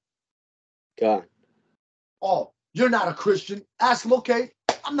problem. God. Oh, you're not a Christian. Ask them, okay,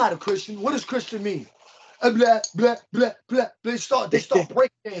 I'm not a Christian. What does Christian mean? Blah, blah, blah, blah. They start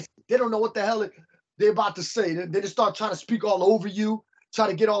breakdancing. They don't know what the hell they're about to say. They just start trying to speak all over you, try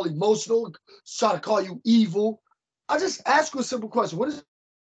to get all emotional, try to call you evil. I just ask you a simple question. What is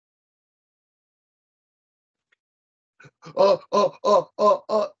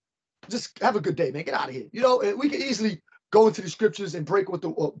just have a good day, man. Get out of here. You know, we can easily go into the scriptures and break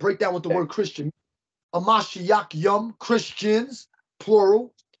down what the word Christian, Amashiach Christians,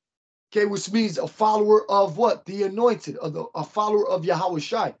 plural, okay, which means a follower of what? The anointed, a follower of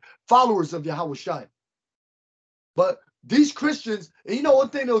Yahawashi, followers of Yahawashi. But these Christians, and you know one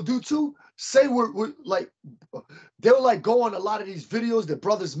thing they'll do too? Say we're like, they'll like go on a lot of these videos that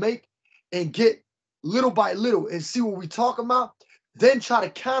brothers make and get little by little and see what we talk about, then try to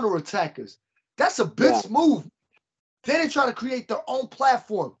counterattack us. That's a bitch move. Then they try to create their own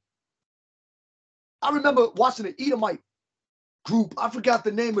platform. I remember watching the Edomite group. I forgot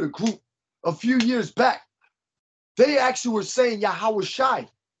the name of the group a few years back. They actually were saying Yahawashi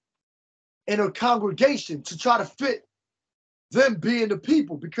in a congregation to try to fit them being the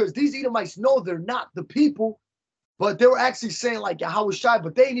people, because these Edomites know they're not the people, but they were actually saying like Yahawashi,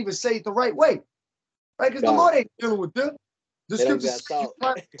 but they didn't even say it the right way. Right? Because the Lord ain't dealing with them. The scriptures say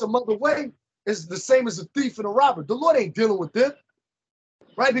some other way is the same as a thief and a robber. The Lord ain't dealing with them.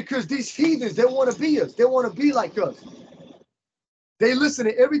 Right? Because these heathens, they want to be us. They want to be like us. They listen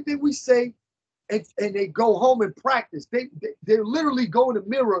to everything we say and they go home and practice. They literally go in the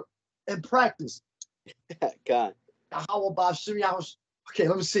mirror and practice. God. Okay,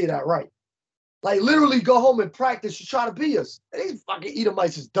 let me say that right. Like literally go home and practice to try to be us. These fucking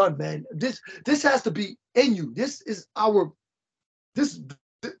Edomites is done, man. This has to be in you. This is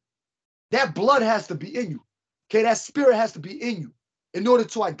that blood has to be in you. Okay, that spirit has to be in you in order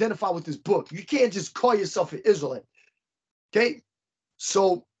to identify with this book. You can't just call yourself an Israelite. Okay,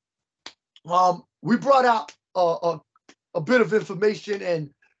 so we brought out a bit of information,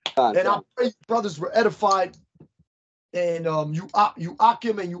 and I pray you brothers were edified, and you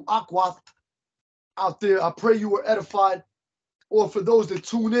Akim and you Aquath out there, I pray you were edified. Or for those that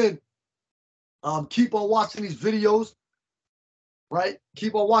tune in, keep on watching these videos, right?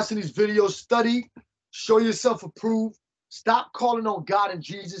 Keep on watching these videos, study, show yourself approved. Stop calling on God and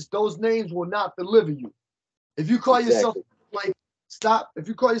Jesus. Those names will not deliver you. If you call yourself like, stop. If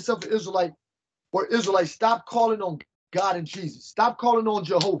you call yourself an Israelite or Israelite, stop calling on God and Jesus. Stop calling on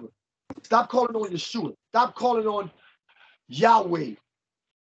Jehovah. Stop calling on Yeshua. Stop calling on Yahweh.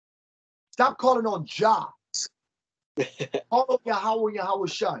 Stop calling on Jah. Call on Yahawah,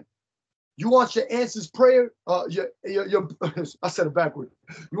 Yahawashi. You want your answers prayer? Your I said it backwards.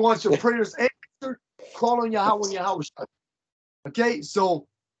 You want your prayers answered? Call on Yahawah, Yahawashi. Okay, so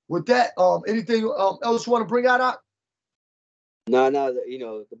with that, anything else you want to bring out? No, you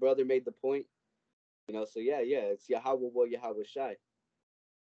know, the brother made the point. You know, so yeah, it's Yahawah, Yahawashi.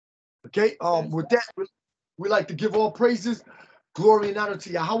 Okay, with that, we like to give all praises, glory, and honor to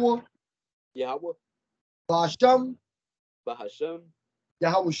Yahawah. Yahawah. BAHASHAM. BAHASHAM.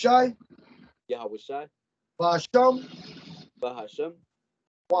 Yahawashi. Yahawashi. BAHASHAM. BAHASHAM.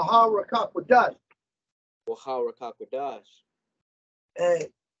 Qadash. Qadash. And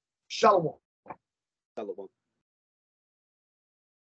SHALAWAM. SHALAWAM.